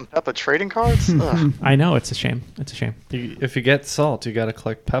wanted salt and pepper trading cards. I know, it's a shame. It's a shame. If you get salt, you got to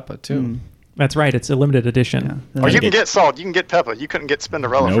collect pepper too. That's right. It's a limited edition. Or you can get salt. You can get pepper. You couldn't get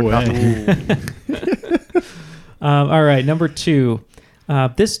Spinderella for nothing. All right, number 2.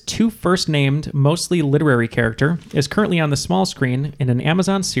 This first-named, mostly literary character is currently on the small screen in an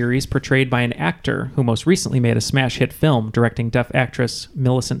Amazon series portrayed by an actor who most recently made a smash hit film directing deaf actress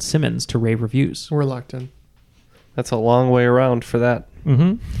Millicent Simmons to rave reviews. We're locked in. That's a long way around for that.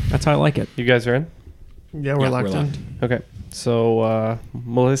 That's how I like it. You guys are in? Yeah, we're locked in. Okay. So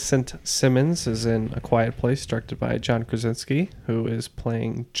Millicent Simmons is in A Quiet Place, directed by John Krasinski, who is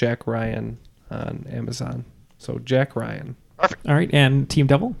playing Jack Ryan on Amazon. So Jack Ryan. Perfect. All right, and Team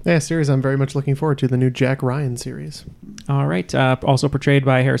Devil? Yeah, series I'm very much looking forward to, the new Jack Ryan series. All right, also portrayed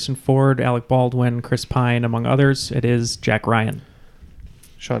by Harrison Ford, Alec Baldwin, Chris Pine, among others. It is Jack Ryan.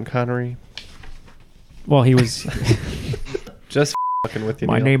 Sean Connery. Well, he was... Just fucking with you,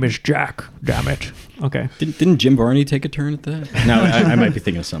 My Neil. name is Jack, damn it. Okay. Didn't Jim Varney take a turn at that? No, I might be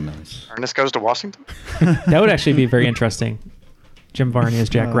thinking of something else. Ernest Goes to Washington? That would actually be very interesting. Jim Varney is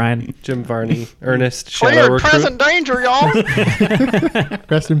Jack Ryan. Jim Varney, Ernest, Shadow Shadow Cleared present danger, y'all.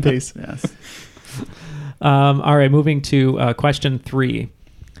 Rest in peace. Yes. All right, moving to question 3.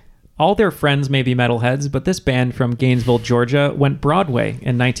 All their friends may be metalheads, but this band from Gainesville, Georgia, went Broadway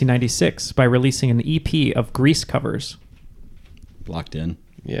in 1996 by releasing an EP of Grease covers. Locked in.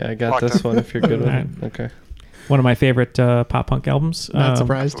 Yeah, I got this one if you're good with it. Right. Okay. One of my favorite pop punk albums. Not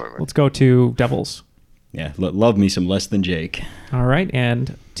surprised. Let's go to Devils. Yeah, love me some Less Than Jake. All right,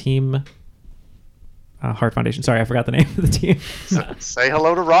 and Team Heart Foundation. Sorry, I forgot the name of the team. Say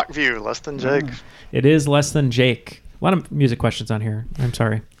hello to Rockview, Less Than Jake. It is Less Than Jake. A lot of music questions on here. I'm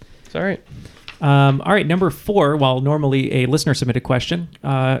sorry. It's all right. All right, number 4, while normally a listener submitted question,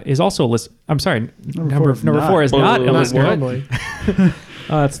 is also a list. I'm sorry, number 4 is not a listener. Normally.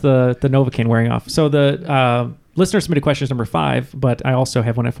 It's the Novocaine wearing off. So the listener submitted question is number 5, but I also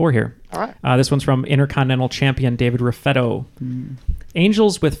have one at 4 here. All right. This one's from Intercontinental Champion David Raffetto.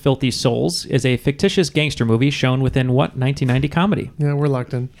 Angels with Filthy Souls is a fictitious gangster movie shown within what 1990 comedy? Yeah, we're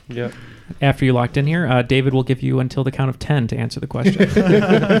locked in. Yep. After you locked in here, David will give you until the count of 10 to answer the question.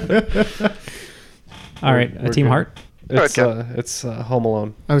 All right, Team good. Heart. It's Home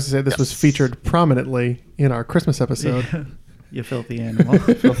Alone. I was going to say this was featured prominently in our Christmas episode. Yeah. You filthy animal.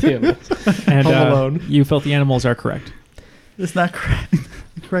 Filthy animals. And Home Alone. You filthy animals are correct. It's not correct.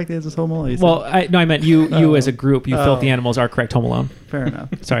 Correct answer is Home Alone. Well, I meant you as a group. You filthy animals are correct. Home Alone. Fair enough.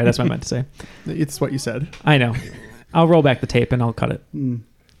 Sorry, that's what I meant to say. It's what you said. I know. I'll roll back the tape and I'll cut it.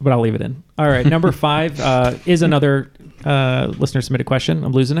 But I'll leave it in. All right, number 5 is another listener submitted question.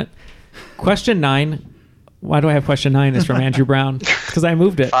 I'm losing it. Question 9. Why do I have question 9? Is from Andrew Brown because I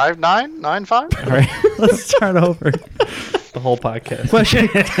moved it. 5995. All right, let's start over. The whole podcast. Question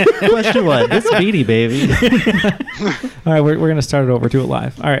 1. This Beanie Baby. All right, we're going to start it over. Do it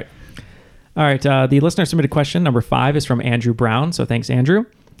live. All right. The listener submitted question number 5 is from Andrew Brown. So thanks, Andrew.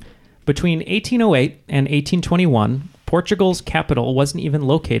 Between 1808 and 1821, Portugal's capital wasn't even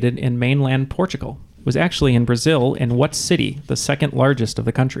located in mainland Portugal. It was actually in Brazil. In what city? The second largest of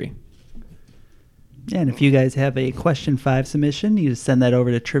the country. And if you guys have a question 5 submission, you just send that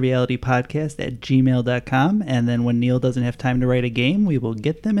over to trivialitypodcast@gmail.com. And then when Neil doesn't have time to write a game, we will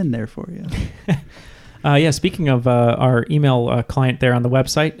get them in there for you. Speaking of our email client there on the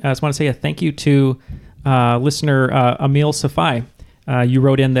website, I just want to say a thank you to listener Emil Safai. You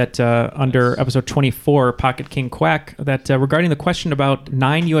wrote in that under episode 24, Pocket King Quack, that regarding the question about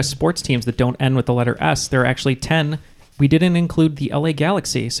 9 U.S. sports teams that don't end with the letter S, there are actually 10. We didn't include the LA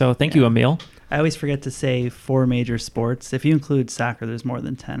Galaxy. So thank you, Emil. I always forget to say 4 major sports. If you include soccer, there's more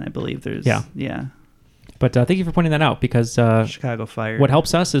than 10, I believe. Yeah. But thank you for pointing that out because Chicago Fire. What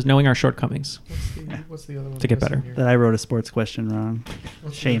helps us is knowing our shortcomings. What's the other one? To get better. That I wrote a sports question wrong.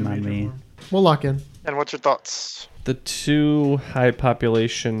 Shame on me. We'll lock in. And what's your thoughts? The 2 high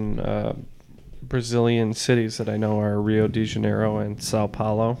population Brazilian cities that I know are Rio de Janeiro and Sao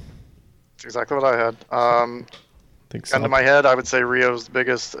Paulo. That's exactly what I had. Gun to my head, I would say Rio's the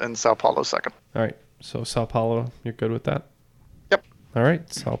biggest and Sao Paulo second. All right. So Sao Paulo, you're good with that? Yep. All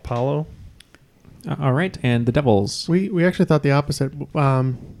right. Sao Paulo. All right. And the Devils. We actually thought the opposite.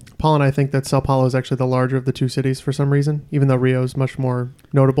 Paul and I think that Sao Paulo is actually the larger of the 2 cities for some reason, even though Rio is much more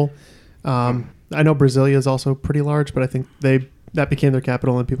notable. I know Brasilia is also pretty large, but I think that became their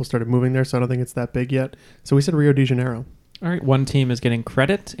capital and people started moving there, so I don't think it's that big yet. So we said Rio de Janeiro. All right, one team is getting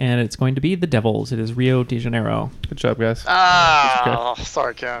credit, and it's going to be the Devils. It is Rio de Janeiro. Good job, guys.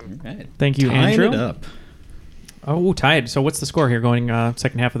 Sorry, Ken. Right. Thank you, Tying Andrew. it up. Oh, tied. So what's the score here going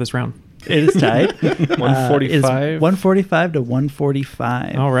second half of this round? It is tied. 145. 145 to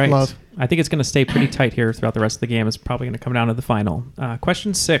 145. All right. Love. I think it's going to stay pretty tight here throughout the rest of the game. It's probably going to come down to the final.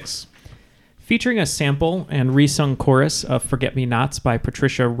 Question 6. Featuring a sample and resung chorus of Forget Me Nots by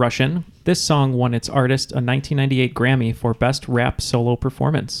Patricia Rushen, this song won its artist a 1998 Grammy for Best Rap Solo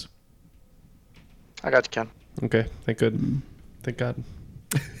Performance. I got you, Ken. Okay. Thank God.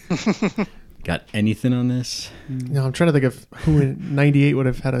 Got anything on this? No, I'm trying to think of who in 98 would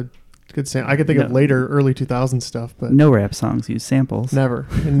have had a good sample. I could think of later, early 2000 stuff, but no rap songs use samples. Never.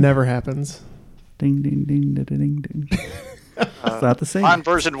 It never happens. Ding, ding, ding, da, da, ding, ding. It's not the same. My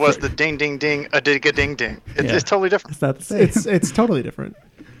version was the ding, ding, ding, a dig, a ding, ding. It's totally different. It's not the same. It's totally different.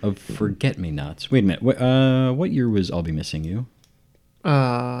 Of Forget Me Nots. Wait a minute. What year was I'll Be Missing You?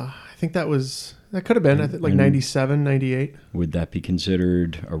 I think that could have been, I think, like 97, 98. Would that be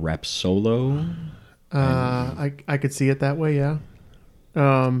considered a rap solo? I could see it that way, yeah.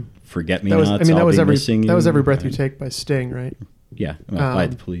 Forget Me Nots. Nots. That was Every Breath right? You Take by Sting, right? Yeah, by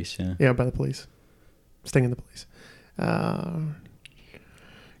the Police. Yeah. Yeah, by the Police. Sting and the Police.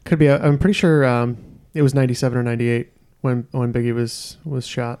 Could be. I'm pretty sure it was 97 or 98 when Biggie was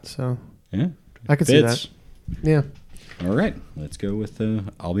shot. So yeah, I could see that. Yeah. All right, let's go with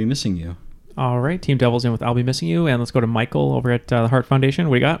I'll Be Missing You. All right, Team Devils in with I'll Be Missing You, and let's go to Michael over at the Heart Foundation.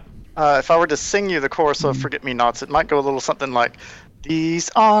 What do you got? If I were to sing you the chorus of Forget Me Nots, it might go a little something like, "These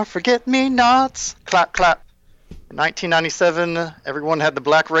are Forget Me Nots, clap, clap." 1997, everyone had the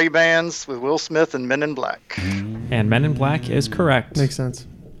black Ray-Bans with Will Smith and Men in Black. And Men in Black is correct. Makes sense.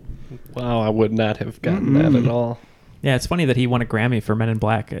 Wow, I would not have gotten that at all. Yeah, it's funny that he won a Grammy for Men in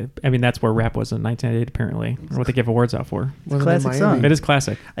Black. I mean, that's where rap was in 1988, apparently, or what they give awards out for. It's a classic song. It is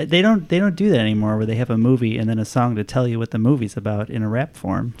classic. They don't do that anymore, where they have a movie and then a song to tell you what the movie's about in a rap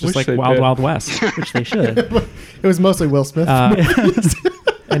form, Just like Wild Wild West. which they should. It was mostly Will Smith.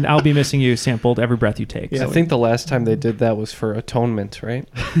 And I'll Be Missing You sampled Every Breath You Take. I think the last time they did that was for Atonement, right?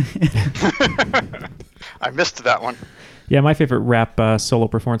 I missed that one. Yeah, my favorite rap solo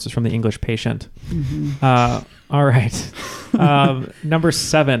performance is from The English Patient. All right. Number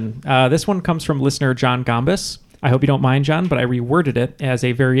 7. This one comes from listener John Gombis. I hope you don't mind, John, but I reworded it as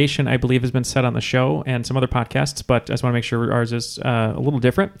a variation I believe has been said on the show and some other podcasts, but I just want to make sure ours is a little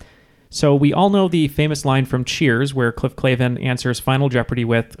different. So we all know the famous line from Cheers where Cliff Clavin answers Final Jeopardy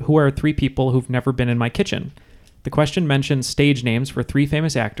with, "Who are 3 people who've never been in my kitchen?" The question mentions stage names for 3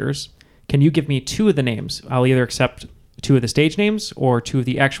 famous actors. Can you give me 2 of the names? I'll either accept 2 of the stage names or 2 of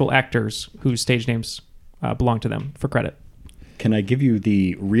the actual actors whose stage names belong to them for credit. Can I give you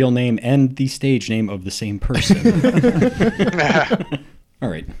the real name and the stage name of the same person? All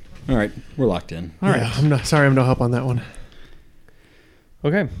right. We're locked in. All right. I'm no help on that one.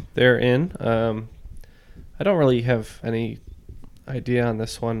 Okay, they're in. I don't really have any idea on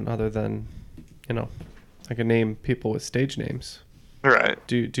this one other than, I can name people with stage names. Right.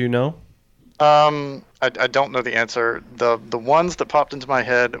 Do you know? I don't know the answer. The ones that popped into my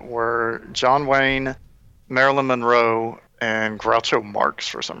head were John Wayne, Marilyn Monroe, and Groucho Marx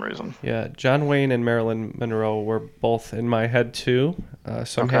for some reason. Yeah, John Wayne and Marilyn Monroe were both in my head too,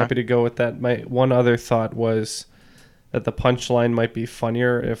 so I'm Okay. happy to go with that. My one other thought was that the punchline might be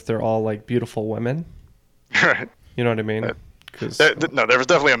funnier if they're all like beautiful women. Right. You know what I mean? No, there was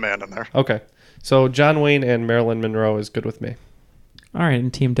definitely a man in there. Okay, so John Wayne and Marilyn Monroe is good with me. All right,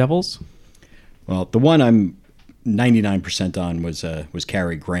 and Team Devils? Well, the one I'm 99% on was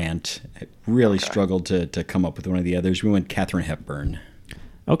Cary Grant. I really struggled to come up with one of the others. We went Katharine Hepburn.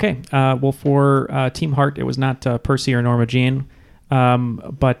 Okay. Well, for Team Hart, it was not Percy or Norma Jean,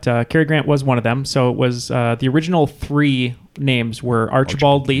 but Cary Grant was one of them. So it was the original 3 names were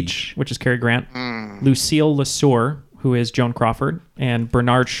Archibald Leach, which is Cary Grant, Lucille Lesueur, who is Joan Crawford, and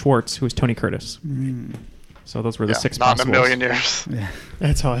Bernard Schwartz, who is Tony Curtis. So those were the 6 not possibles. in a million years. Yeah.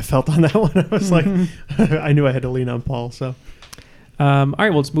 That's how I felt on that one. I was like, I knew I had to lean on Paul. So, all right,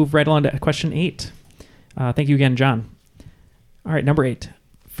 well, let's move right on to question 8. Thank you again, John. All right, number 8.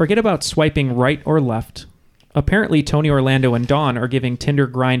 Forget about swiping right or left. Apparently, Tony Orlando and Dawn are giving Tinder,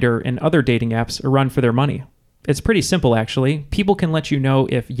 Grindr, and other dating apps a run for their money. It's pretty simple, actually. People can let you know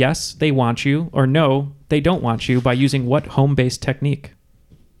if yes, they want you, or no, they don't want you by using what home-based technique?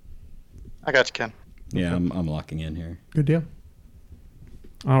 I got you, Ken. Yeah, I'm locking in here. Good deal.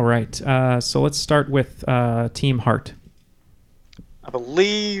 All right. So let's start with Team Hart. I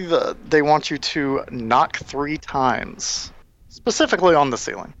believe they want you to knock 3 times, specifically on the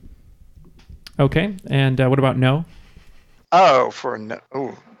ceiling. Okay. And what about no? Oh, for no.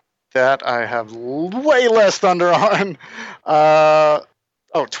 Ooh, that I have way less thunder on.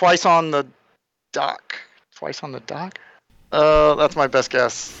 Twice on the dock. Twice on the dock? That's my best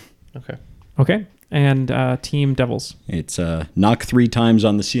guess. Okay. Okay. And Team Devils. It's knock 3 times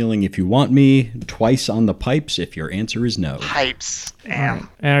on the ceiling if you want me, twice on the pipes if your answer is no. Pipes. Damn.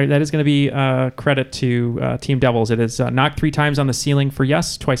 That is going to be credit to Team Devils. It is knock 3 times on the ceiling for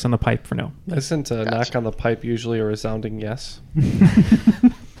yes, twice on the pipe for no. Isn't a knock on the pipe usually a resounding yes?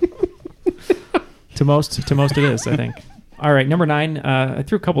 To most it is, I think. All right, number 9. I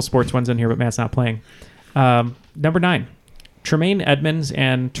threw a couple sports ones in here, but Matt's not playing. Number 9. Tremaine Edmonds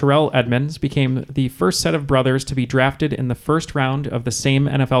and Terrell Edmonds became the first set of brothers to be drafted in the first round of the same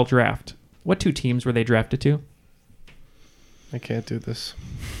NFL draft. What 2 teams were they drafted to? I can't do this.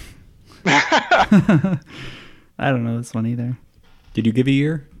 I don't know this one either. Did you give a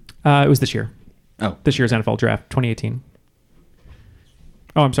year? It was this year. Oh. This year's NFL draft, 2018.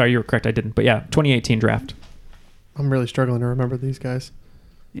 Oh, I'm sorry, you were correct. I didn't. But yeah, 2018 draft. I'm really struggling to remember these guys.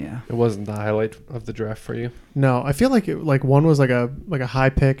 Yeah. It wasn't the highlight of the draft for you. No, I feel like one was like a high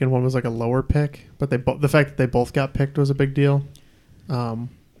pick and one was like a lower pick, but the fact that they both got picked was a big deal. Well,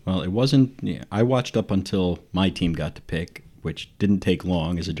 it wasn't. Yeah, I watched up until my team got to pick, which didn't take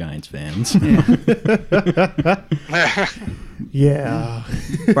long as a Giants fan. So. Yeah.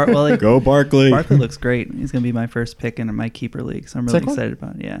 Go Barkley. Barkley looks great. He's going to be my first pick in my keeper league, so I'm really excited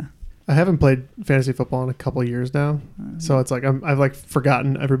about it. Yeah. I haven't played fantasy football in a couple of years now, so it's like I've like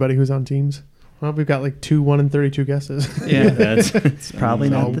forgotten everybody who's on teams. Well, we've got like 2 1-32 guesses. Yeah, it's probably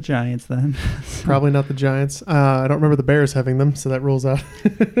not the Giants then. Probably not the Giants. I don't remember the Bears having them, so that rules out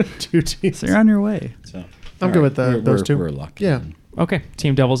 2 teams. So you're on your way. So I'm good with those 2. We're locked. Yeah. Okay,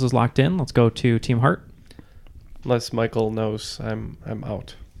 Team Devils is locked in. Let's go to Team Heart. Unless Michael knows, I'm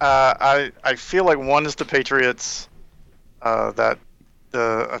out. I feel like one is the Patriots. I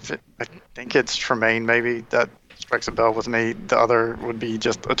think it's Tremaine maybe that strikes a bell with me. The other would be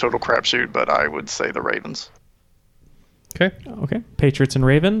just a total crapshoot, but I would say the Ravens. Okay. Patriots and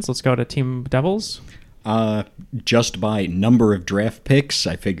Ravens. Let's go to Team Devils. Just by number of draft picks,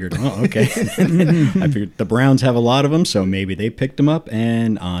 I figured, okay. I figured the Browns have a lot of them, so maybe they picked them up.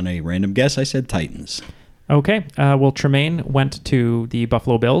 And on a random guess, I said Titans. Okay. Well, Tremaine went to the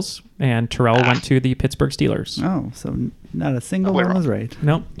Buffalo Bills, and Terrell went to the Pittsburgh Steelers. Oh, so not a single one was right.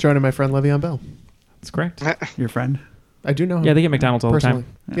 Nope. Joining my friend Le'Veon Bell. That's correct. Your friend? I do know him. Yeah, they get McDonald's all personally.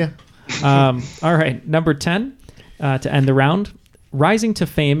 the time. Yeah. All right. Number 10 to end the round. Rising to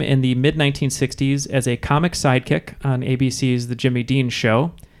fame in the mid-1960s as a comic sidekick on ABC's The Jimmy Dean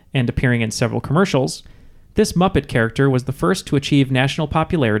Show and appearing in several commercials, this Muppet character was the first to achieve national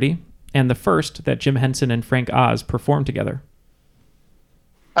popularity and the first that Jim Henson and Frank Oz performed together.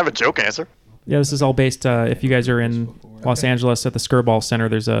 I have a joke answer. Yeah, this is all based, if you guys are in Los Angeles at the Skirball Center,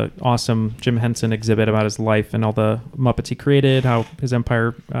 there's an awesome Jim Henson exhibit about his life and all the Muppets he created, how his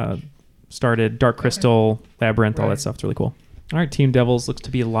empire started, Dark Crystal, Labyrinth, all that stuff. It's really cool. All right, Team Devils looks to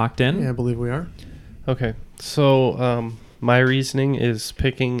be locked in. Yeah, I believe we are. Okay, so my reasoning is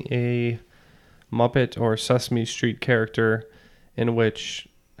picking a Muppet or Sesame Street character in which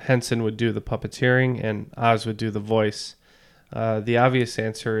Henson would do the puppeteering and Oz would do the voice. The obvious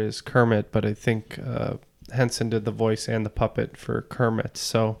answer is Kermit, but I think Henson did the voice and the puppet for Kermit.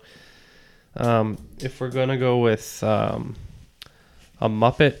 So if we're going to go with a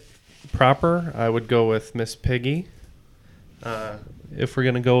Muppet proper, I would go with Miss Piggy. If we're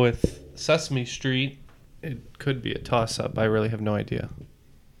going to go with Sesame Street, it could be a toss-up. I really have no idea.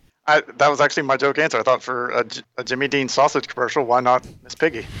 That was actually my joke answer. I thought for a Jimmy Dean sausage commercial, why not Miss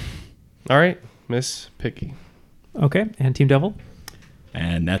Piggy? All right, Miss Piggy. Okay, and Team Devil?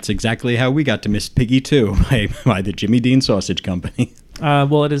 And that's exactly how we got to Miss Piggy, too, by the Jimmy Dean Sausage Company.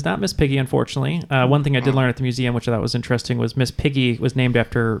 Well, it is not Miss Piggy, unfortunately. One thing I did learn at the museum, which I thought was interesting, was Miss Piggy was named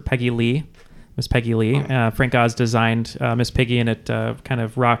after Peggy Lee. Miss Peggy Lee. Frank Oz designed Miss Piggy, and it kind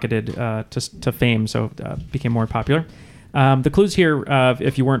of rocketed to fame, so it became more popular. The clues here,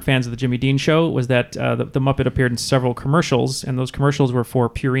 if you weren't fans of the Jimmy Dean Show, was that the Muppet appeared in several commercials, and those commercials were for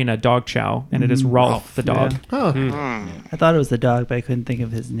Purina Dog Chow, and it is Rolf the dog. Yeah. I thought it was the dog, but I couldn't think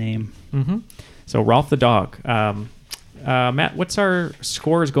of his name. Mm-hmm. So Rolf the dog. Matt, what's our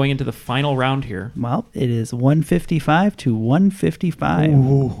scores going into the final round here? Well, it is 155 to 155.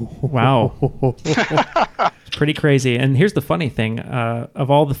 Ooh. Wow. It's pretty crazy. And here's the funny thing.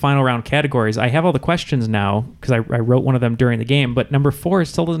 Of all the final round categories, I have all the questions now because I wrote one of them during the game, but number 4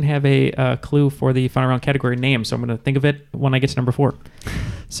 still doesn't have a clue for the final round category name, so I'm going to think of it when I get to number 4.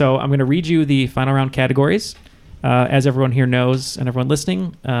 So I'm going to read you the final round categories. As everyone here knows and everyone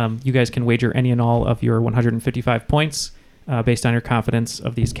listening, you guys can wager any and all of your 155 points based on your confidence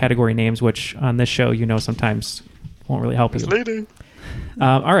of these category names, which on this show, sometimes won't really help you.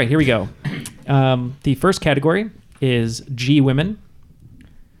 All right, here we go. The first category is G Women.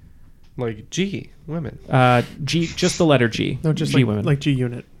 Like G Women. G, just the letter G. No, just G like, Women. like G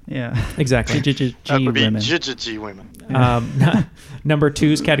Unit. Yeah. Exactly. That would be G Women. Number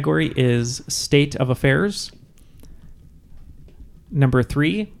 2's category is State of Affairs. Number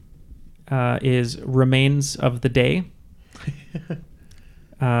 3 is Remains of the Day.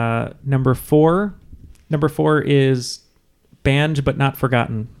 Number 4 is Banned but Not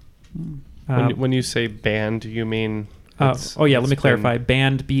Forgotten. When you say banned, you mean? Let me clarify.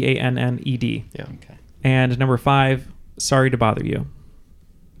 Banned, B-A-N-N-E-D. Yeah. Okay. And number 5, Sorry to Bother You.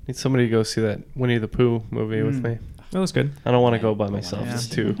 Need somebody to go see that Winnie the Pooh movie with me. That was good. I don't want to go by myself. It's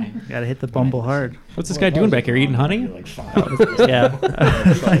too. Gotta hit the bumble hard. What's this guy doing back here? Eating honey? Yeah.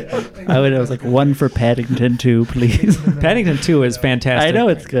 I was like, 1 for Paddington 2, please. Paddington 2 is fantastic. I know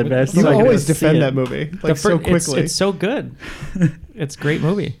it's good, but I still You gotta always see defend it. that movie so quickly. It's so good. It's a great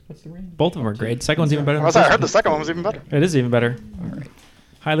movie. Both of them are great. Second one's even better. I heard the second one was even better. It is even better. All right.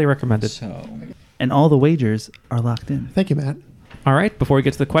 Highly recommended. And all the wagers are locked in. Thank you, Matt. All right. Before we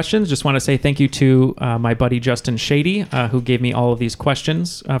get to the questions, just want to say thank you to my buddy Justin Shady, who gave me all of these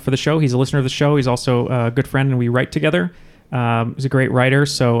questions for the show. He's a listener of the show. He's also a good friend, and we write together. He's a great writer,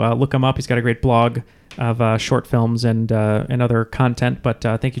 so look him up. He's got a great blog of short films and other content. But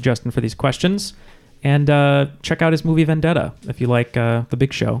thank you, Justin, for these questions. And check out his movie Vendetta if you like The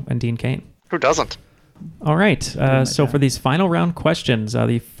Big Show and Dean Cain. Who doesn't? All right. So for these final round questions,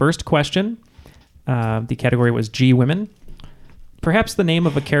 the first question, the category was G Women. Perhaps the name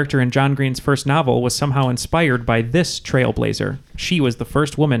of a character in John Green's first novel was somehow inspired by this trailblazer. She was the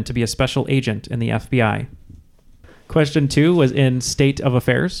first woman to be a special agent in the FBI. Question 2 was in State of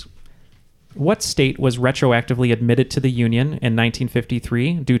Affairs. What state was retroactively admitted to the Union in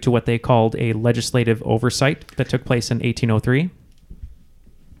 1953 due to what they called a legislative oversight that took place in 1803?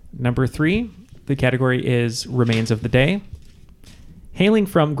 Number 3, the category is Remains of the Day. Hailing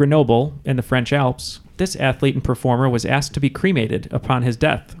from Grenoble in the French Alps, this athlete and performer was asked to be cremated upon his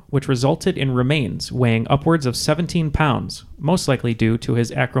death, which resulted in remains weighing upwards of 17 pounds, most likely due to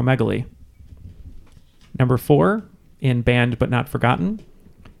his acromegaly. Number 4, in Banned But Not Forgotten.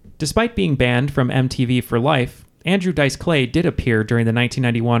 Despite being banned from MTV for life, Andrew Dice Clay did appear during the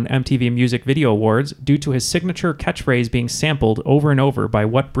 1991 MTV Music Video Awards due to his signature catchphrase being sampled over and over by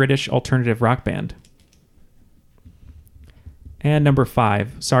what British alternative rock band? And number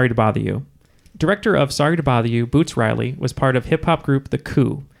 5, Sorry to Bother You. Director of Sorry to Bother You, Boots Riley, was part of hip-hop group The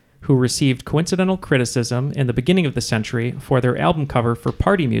Coup, who received coincidental criticism in the beginning of the century for their album cover for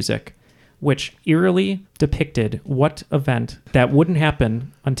Party Music, which eerily depicted what event that wouldn't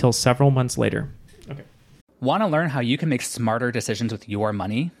happen until several months later. Okay. Want to learn how you can make smarter decisions with your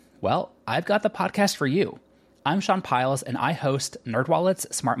money? Well, I've got the podcast for you. I'm Sean Piles, and I host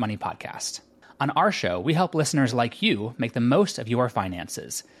NerdWallet's Smart Money Podcast. On our show, we help listeners like you make the most of your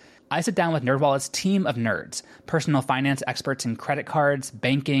finances. I sit down with NerdWallet's team of nerds, personal finance experts in credit cards,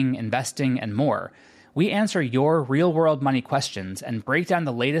 banking, investing, and more. We answer your real-world money questions and break down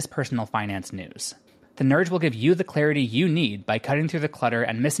the latest personal finance news. The nerds will give you the clarity you need by cutting through the clutter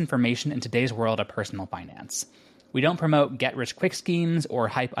and misinformation in today's world of personal finance. We don't promote get-rich-quick schemes or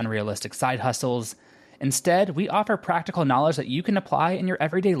hype unrealistic side hustles. Instead, we offer practical knowledge that you can apply in your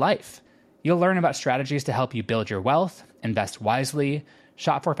everyday life. You'll learn about strategies to help you build your wealth, invest wisely,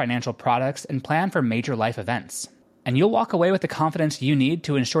 shop for financial products, and plan for major life events. And you'll walk away with the confidence you need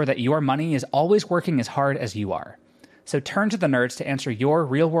to ensure that your money is always working as hard as you are. So turn to the nerds to answer your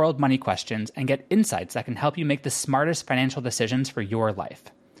real-world money questions and get insights that can help you make the smartest financial decisions for your life.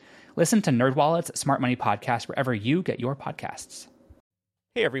 Listen to NerdWallet's Smart Money Podcast wherever you get your podcasts.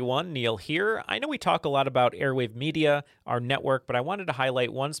 Hey everyone, Neil here. I know we talk a lot about Airwave Media, our network, but I wanted to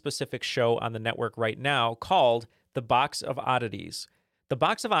highlight one specific show on the network right now called The Box of Oddities. The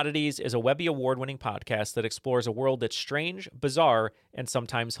Box of Oddities is a Webby Award-winning podcast that explores a world that's strange, bizarre, and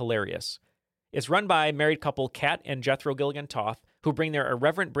sometimes hilarious. It's run by married couple Kat and Jethro Gilligan Toth, who bring their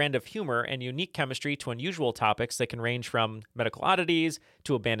irreverent brand of humor and unique chemistry to unusual topics that can range from medical oddities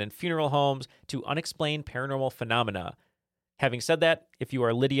to abandoned funeral homes to unexplained paranormal phenomena. Having said that, if you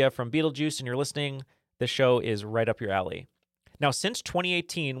are Lydia from Beetlejuice and you're listening, this show is right up your alley. Now, since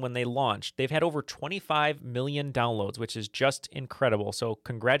 2018, when they launched, they've had over 25 million downloads, which is just incredible. So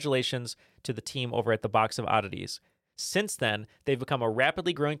congratulations to the team over at The Box of Oddities. Since then, they've become a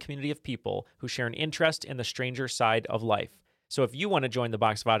rapidly growing community of people who share an interest in the stranger side of life. So if you want to join the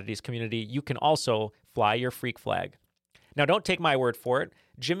Box of Oddities community, you can also fly your freak flag. Now, don't take my word for it.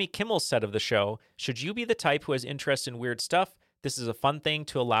 Jimmy Kimmel said of the show, should you be the type who has interest in weird stuff, this is a fun thing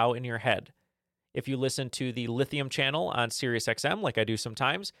to allow in your head. If you listen to the Lithium channel on SiriusXM, like I do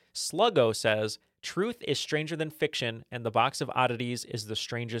sometimes, Sluggo says, truth is stranger than fiction, and the Box of Oddities is the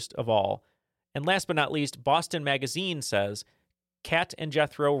strangest of all. And last but not least, Boston Magazine says, Kat and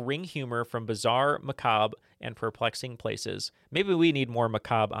Jethro wring humor from bizarre, macabre, and perplexing places. Maybe we need more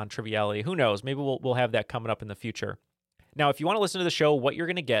macabre on Triviality. Who knows? Maybe we'll have that coming up in the future. Now, if you want to listen to the show, what you're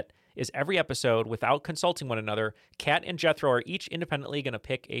going to get is every episode, without consulting one another, Kat and Jethro are each independently going to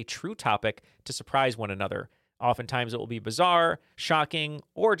pick a true topic to surprise one another. Oftentimes it will be bizarre, shocking,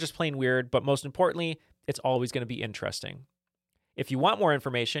 or just plain weird, but most importantly, it's always going to be interesting. If you want more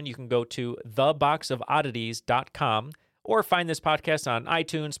information, you can go to theboxofoddities.com or find this podcast on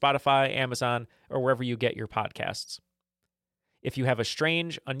iTunes, Spotify, Amazon, or wherever you get your podcasts. If you have a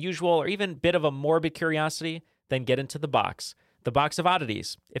strange, unusual, or even bit of a morbid curiosity, then get into The Box. The Box of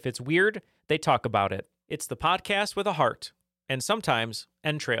Oddities. If it's weird, they talk about it. It's the podcast with a heart, and sometimes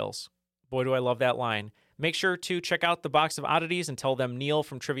entrails. Boy, do I love that line. Make sure to check out The Box of Oddities and tell them Neil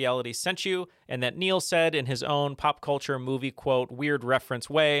from Triviality sent you, and that Neil said in his own pop culture movie quote, weird reference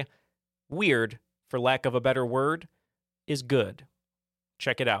way, weird, for lack of a better word, is good.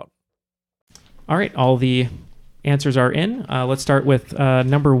 Check it out. All right, all the answers are in. Let's start with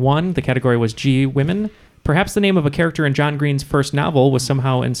number 1. The category was G, women. Perhaps the name of a character in John Green's first novel was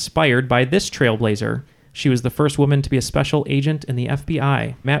somehow inspired by this trailblazer. She was the first woman to be a special agent in the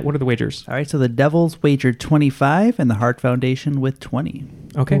FBI. Matt, what are the wagers? All right, so the Devils wagered 25 and the Hart Foundation with 20.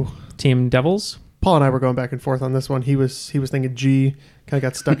 Okay. Ooh. Team Devils? Paul and I were going back and forth on this one. He was thinking G, kind of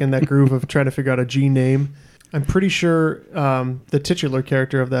got stuck in that groove of trying to figure out a G name. I'm pretty sure the titular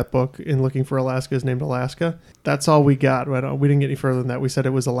character of that book in Looking for Alaska is named Alaska. That's all we got. Right? We didn't get any further than that. We said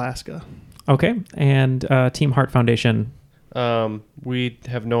it was Alaska. Okay. And Team Heart Foundation. We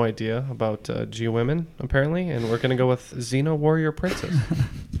have no idea about G-Women, apparently, and we're going to go with Xena Warrior Princess.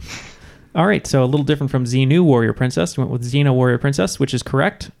 All right, so a little different from Xenu Warrior Princess. We went with Xena Warrior Princess, which is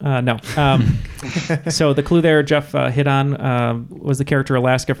correct. No. So the clue there Jeff hit on was the character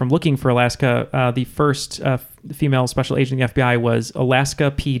Alaska from Looking for Alaska. The first female special agent in the FBI was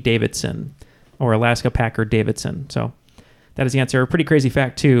Alaska P. Davidson, or Alaska Packard Davidson. So that is the answer. A pretty crazy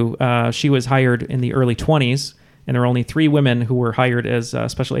fact, too. She was hired in the early 20s, and there were only 3 women who were hired as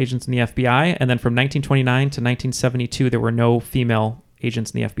special agents in the FBI. And then from 1929 to 1972, there were no female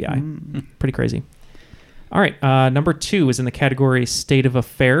agents in the FBI. Pretty crazy. All right. Number 2 is in the category State of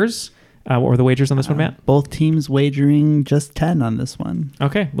Affairs. What were the wagers on this one, Matt? Both teams wagering just 10 on this one.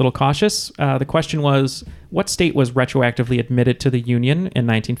 Okay. A little cautious. The question was, what state was retroactively admitted to the Union in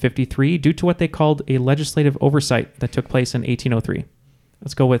 1953 due to what they called a legislative oversight that took place in 1803?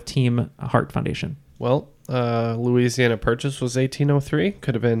 Let's go with Team Heart Foundation. Well, Louisiana Purchase was 1803.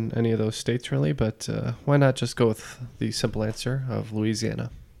 Could have been any of those states, really, but why not just go with the simple answer of Louisiana?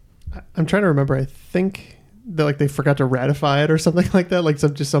 I'm trying to remember. I think that they forgot to ratify it or something like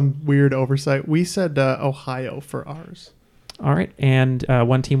that, just some weird oversight. We said Ohio for ours. All right, and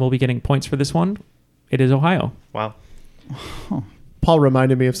one team will be getting points for this one. It is Ohio. Wow. Paul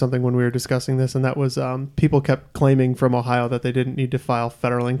reminded me of something when we were discussing this, and that was people kept claiming from Ohio that they didn't need to file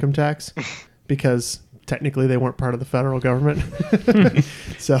federal income tax because technically they weren't part of the federal government.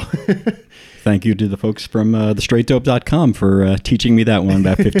 So thank you to the folks from thestraightdope.com for teaching me that one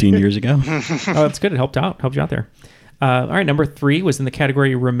about 15 years ago. Oh, that's good. It helped you out there. All right, number 3 was in the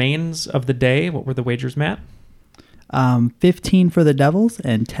category Remains of the Day. What were the wagers, Matt? 15 for the Devils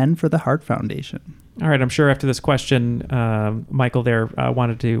and 10 for the Heart Foundation. All right, I'm sure after this question, Michael there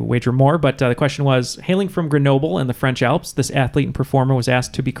wanted to wager more, but the question was, hailing from Grenoble in the French Alps, this athlete and performer was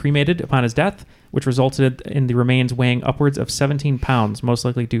asked to be cremated upon his death, which resulted in the remains weighing upwards of 17 pounds, most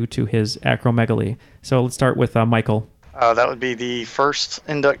likely due to his acromegaly. So let's start with Michael. That would be the first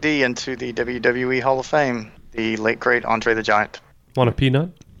inductee into the WWE Hall of Fame, the late, great Andre the Giant. Want a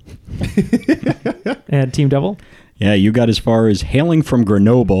peanut? And Team Devil? Yeah, you got as far as hailing from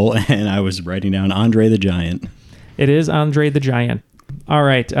Grenoble, and I was writing down Andre the Giant. It is Andre the Giant. All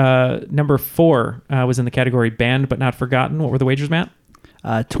right, number 4 was in the category Banned But Not Forgotten. What were the wagers, Matt?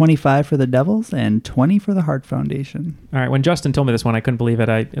 25 for the Devils and 20 for the Heart Foundation. All right, when Justin told me this one, I couldn't believe it.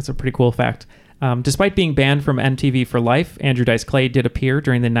 It's a pretty cool fact. Despite being banned from MTV for life, Andrew Dice Clay did appear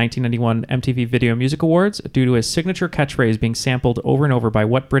during the 1991 MTV Video Music Awards due to his signature catchphrase being sampled over and over by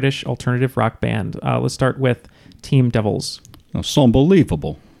what British alternative rock band? Let's start with Team Devils. Oh, it's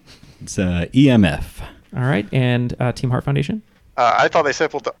unbelievable. It's EMF. All right, and Team Heart Foundation? I thought they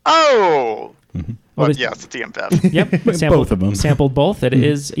sampled the... Oh! Mm-hmm. But yes, it's EMF. Yep, both of them. Sampled both. It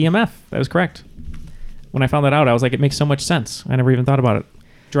is EMF. That was correct. When I found that out, I was like, it makes so much sense. I never even thought about it.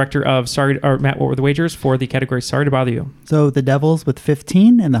 Director of Matt, what were the wagers for the category Sorry to Bother You? So the Devils with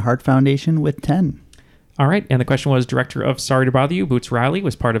 15 and the Heart Foundation with 10. All right, and the question was, director of Sorry to Bother You, Boots Riley,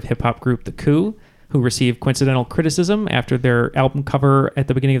 was part of hip-hop group The Coup, who received coincidental criticism after their album cover at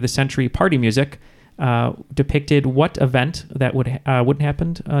the beginning of the century, Party Music, depicted what event that wouldn't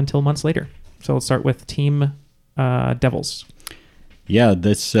happen until months later. So let's start with Team Devils. Yeah,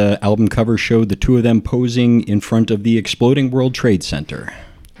 this album cover showed the two of them posing in front of the exploding World Trade Center.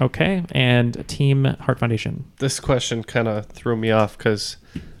 Okay, and Team Heart Foundation. This question kind of threw me off because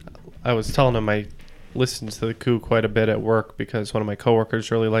I was telling him I listened to The Coup quite a bit at work because one of my coworkers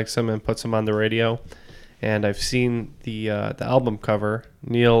really likes him and puts him on the radio. And I've seen the album cover.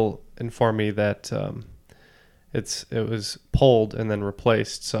 Neil informed me that it was pulled and then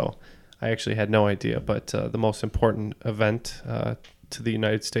replaced, so I actually had no idea. But the most important event to the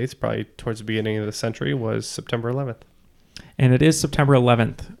United States, probably towards the beginning of the century, was September 11th. And it is September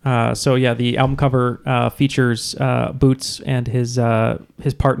 11th. So yeah, the album cover features Boots and his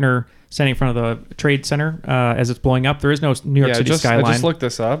partner standing in front of the Trade Center as it's blowing up. There is no New York City skyline. I just looked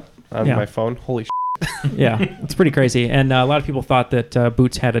this up on my phone. Holy shit. Yeah, it's pretty crazy. And a lot of people thought that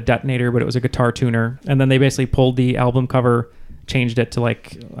Boots had a detonator, but it was a guitar tuner. And then they basically pulled the album cover, changed it to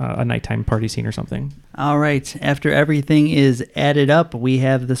like a nighttime party scene or something. All right. After everything is added up, we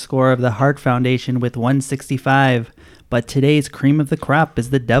have the score of the Heart Foundation with 165. But today's cream of the crop is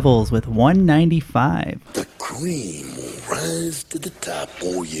the Devils with 195. The cream will rise to the top.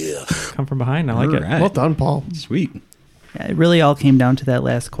 Oh, yeah. Come from behind. I like it. Right. Well done, Paul. Sweet. Yeah, it really all came down to that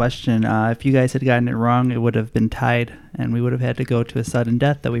last question. If you guys had gotten it wrong, it would have been tied, and we would have had to go to a sudden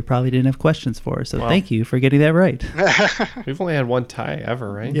death that we probably didn't have questions for. So thank you for getting that right. We've only had one tie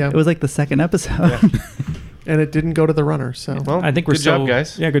ever, right? Yeah. It was like the second episode. Yeah. And it didn't go to the runner. So Well, I think we're good job,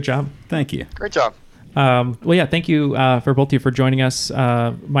 guys. Yeah, good job. Thank you. Great job. Well, yeah, thank you for both of you for joining us.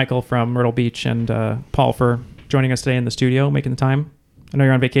 Michael from Myrtle Beach and Paul for joining us today in the studio, making the time. I know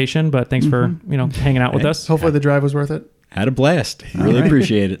you're on vacation, but thanks for hanging out with us. hopefully the drive was worth it. Had a blast. Really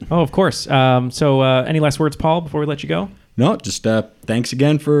appreciate it. Oh, of course. So any last words, Paul, before we let you go? No, just thanks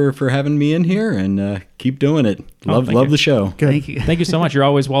again for having me in here, and keep doing it. Love thank you. the show. Good. Thank you. Thank you so much. You're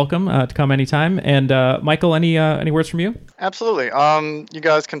always welcome to come anytime. And Michael, any words from you? Absolutely. You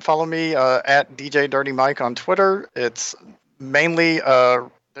guys can follow me at DJ Dirty Mike on Twitter. It's mainly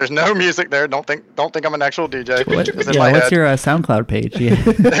there's no music there. Don't think I'm an actual DJ. What's your SoundCloud page? Yeah.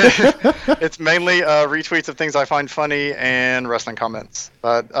 It's mainly retweets of things I find funny and wrestling comments.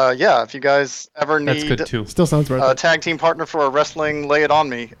 But yeah, if you guys ever That's need good too. Still sounds worth a it. tag team partner for a wrestling Lay It On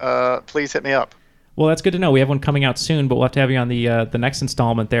Me, please hit me up. Well, that's good to know. We have one coming out soon, but we'll have to have you on the next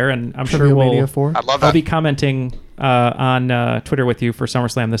installment there, and I'm sure Trivia we'll. Mania 4. I'd love that. I'll be commenting on Twitter with you for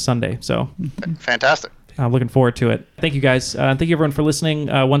SummerSlam this Sunday. So Fantastic. I'm looking forward to it. Thank you guys. Thank you everyone for listening.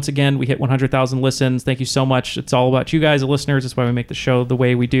 Once again, we hit 100,000 listens. Thank you so much. It's all about you guys, the listeners. That's why we make the show the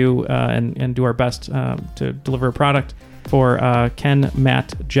way we do and do our best to deliver a product. For Ken,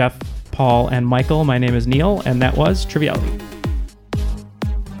 Matt, Jeff, Paul, and Michael, my name is Neil, and that was Triviality.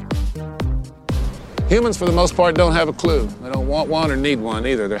 Humans, for the most part, don't have a clue. They don't want one or need one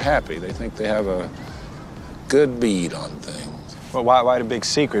either. They're happy. They think they have a good bead on things. Well, why the big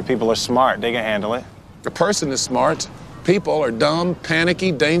secret? People are smart. They can handle it. A person is smart. People are dumb,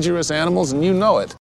 panicky, dangerous animals, and you know it.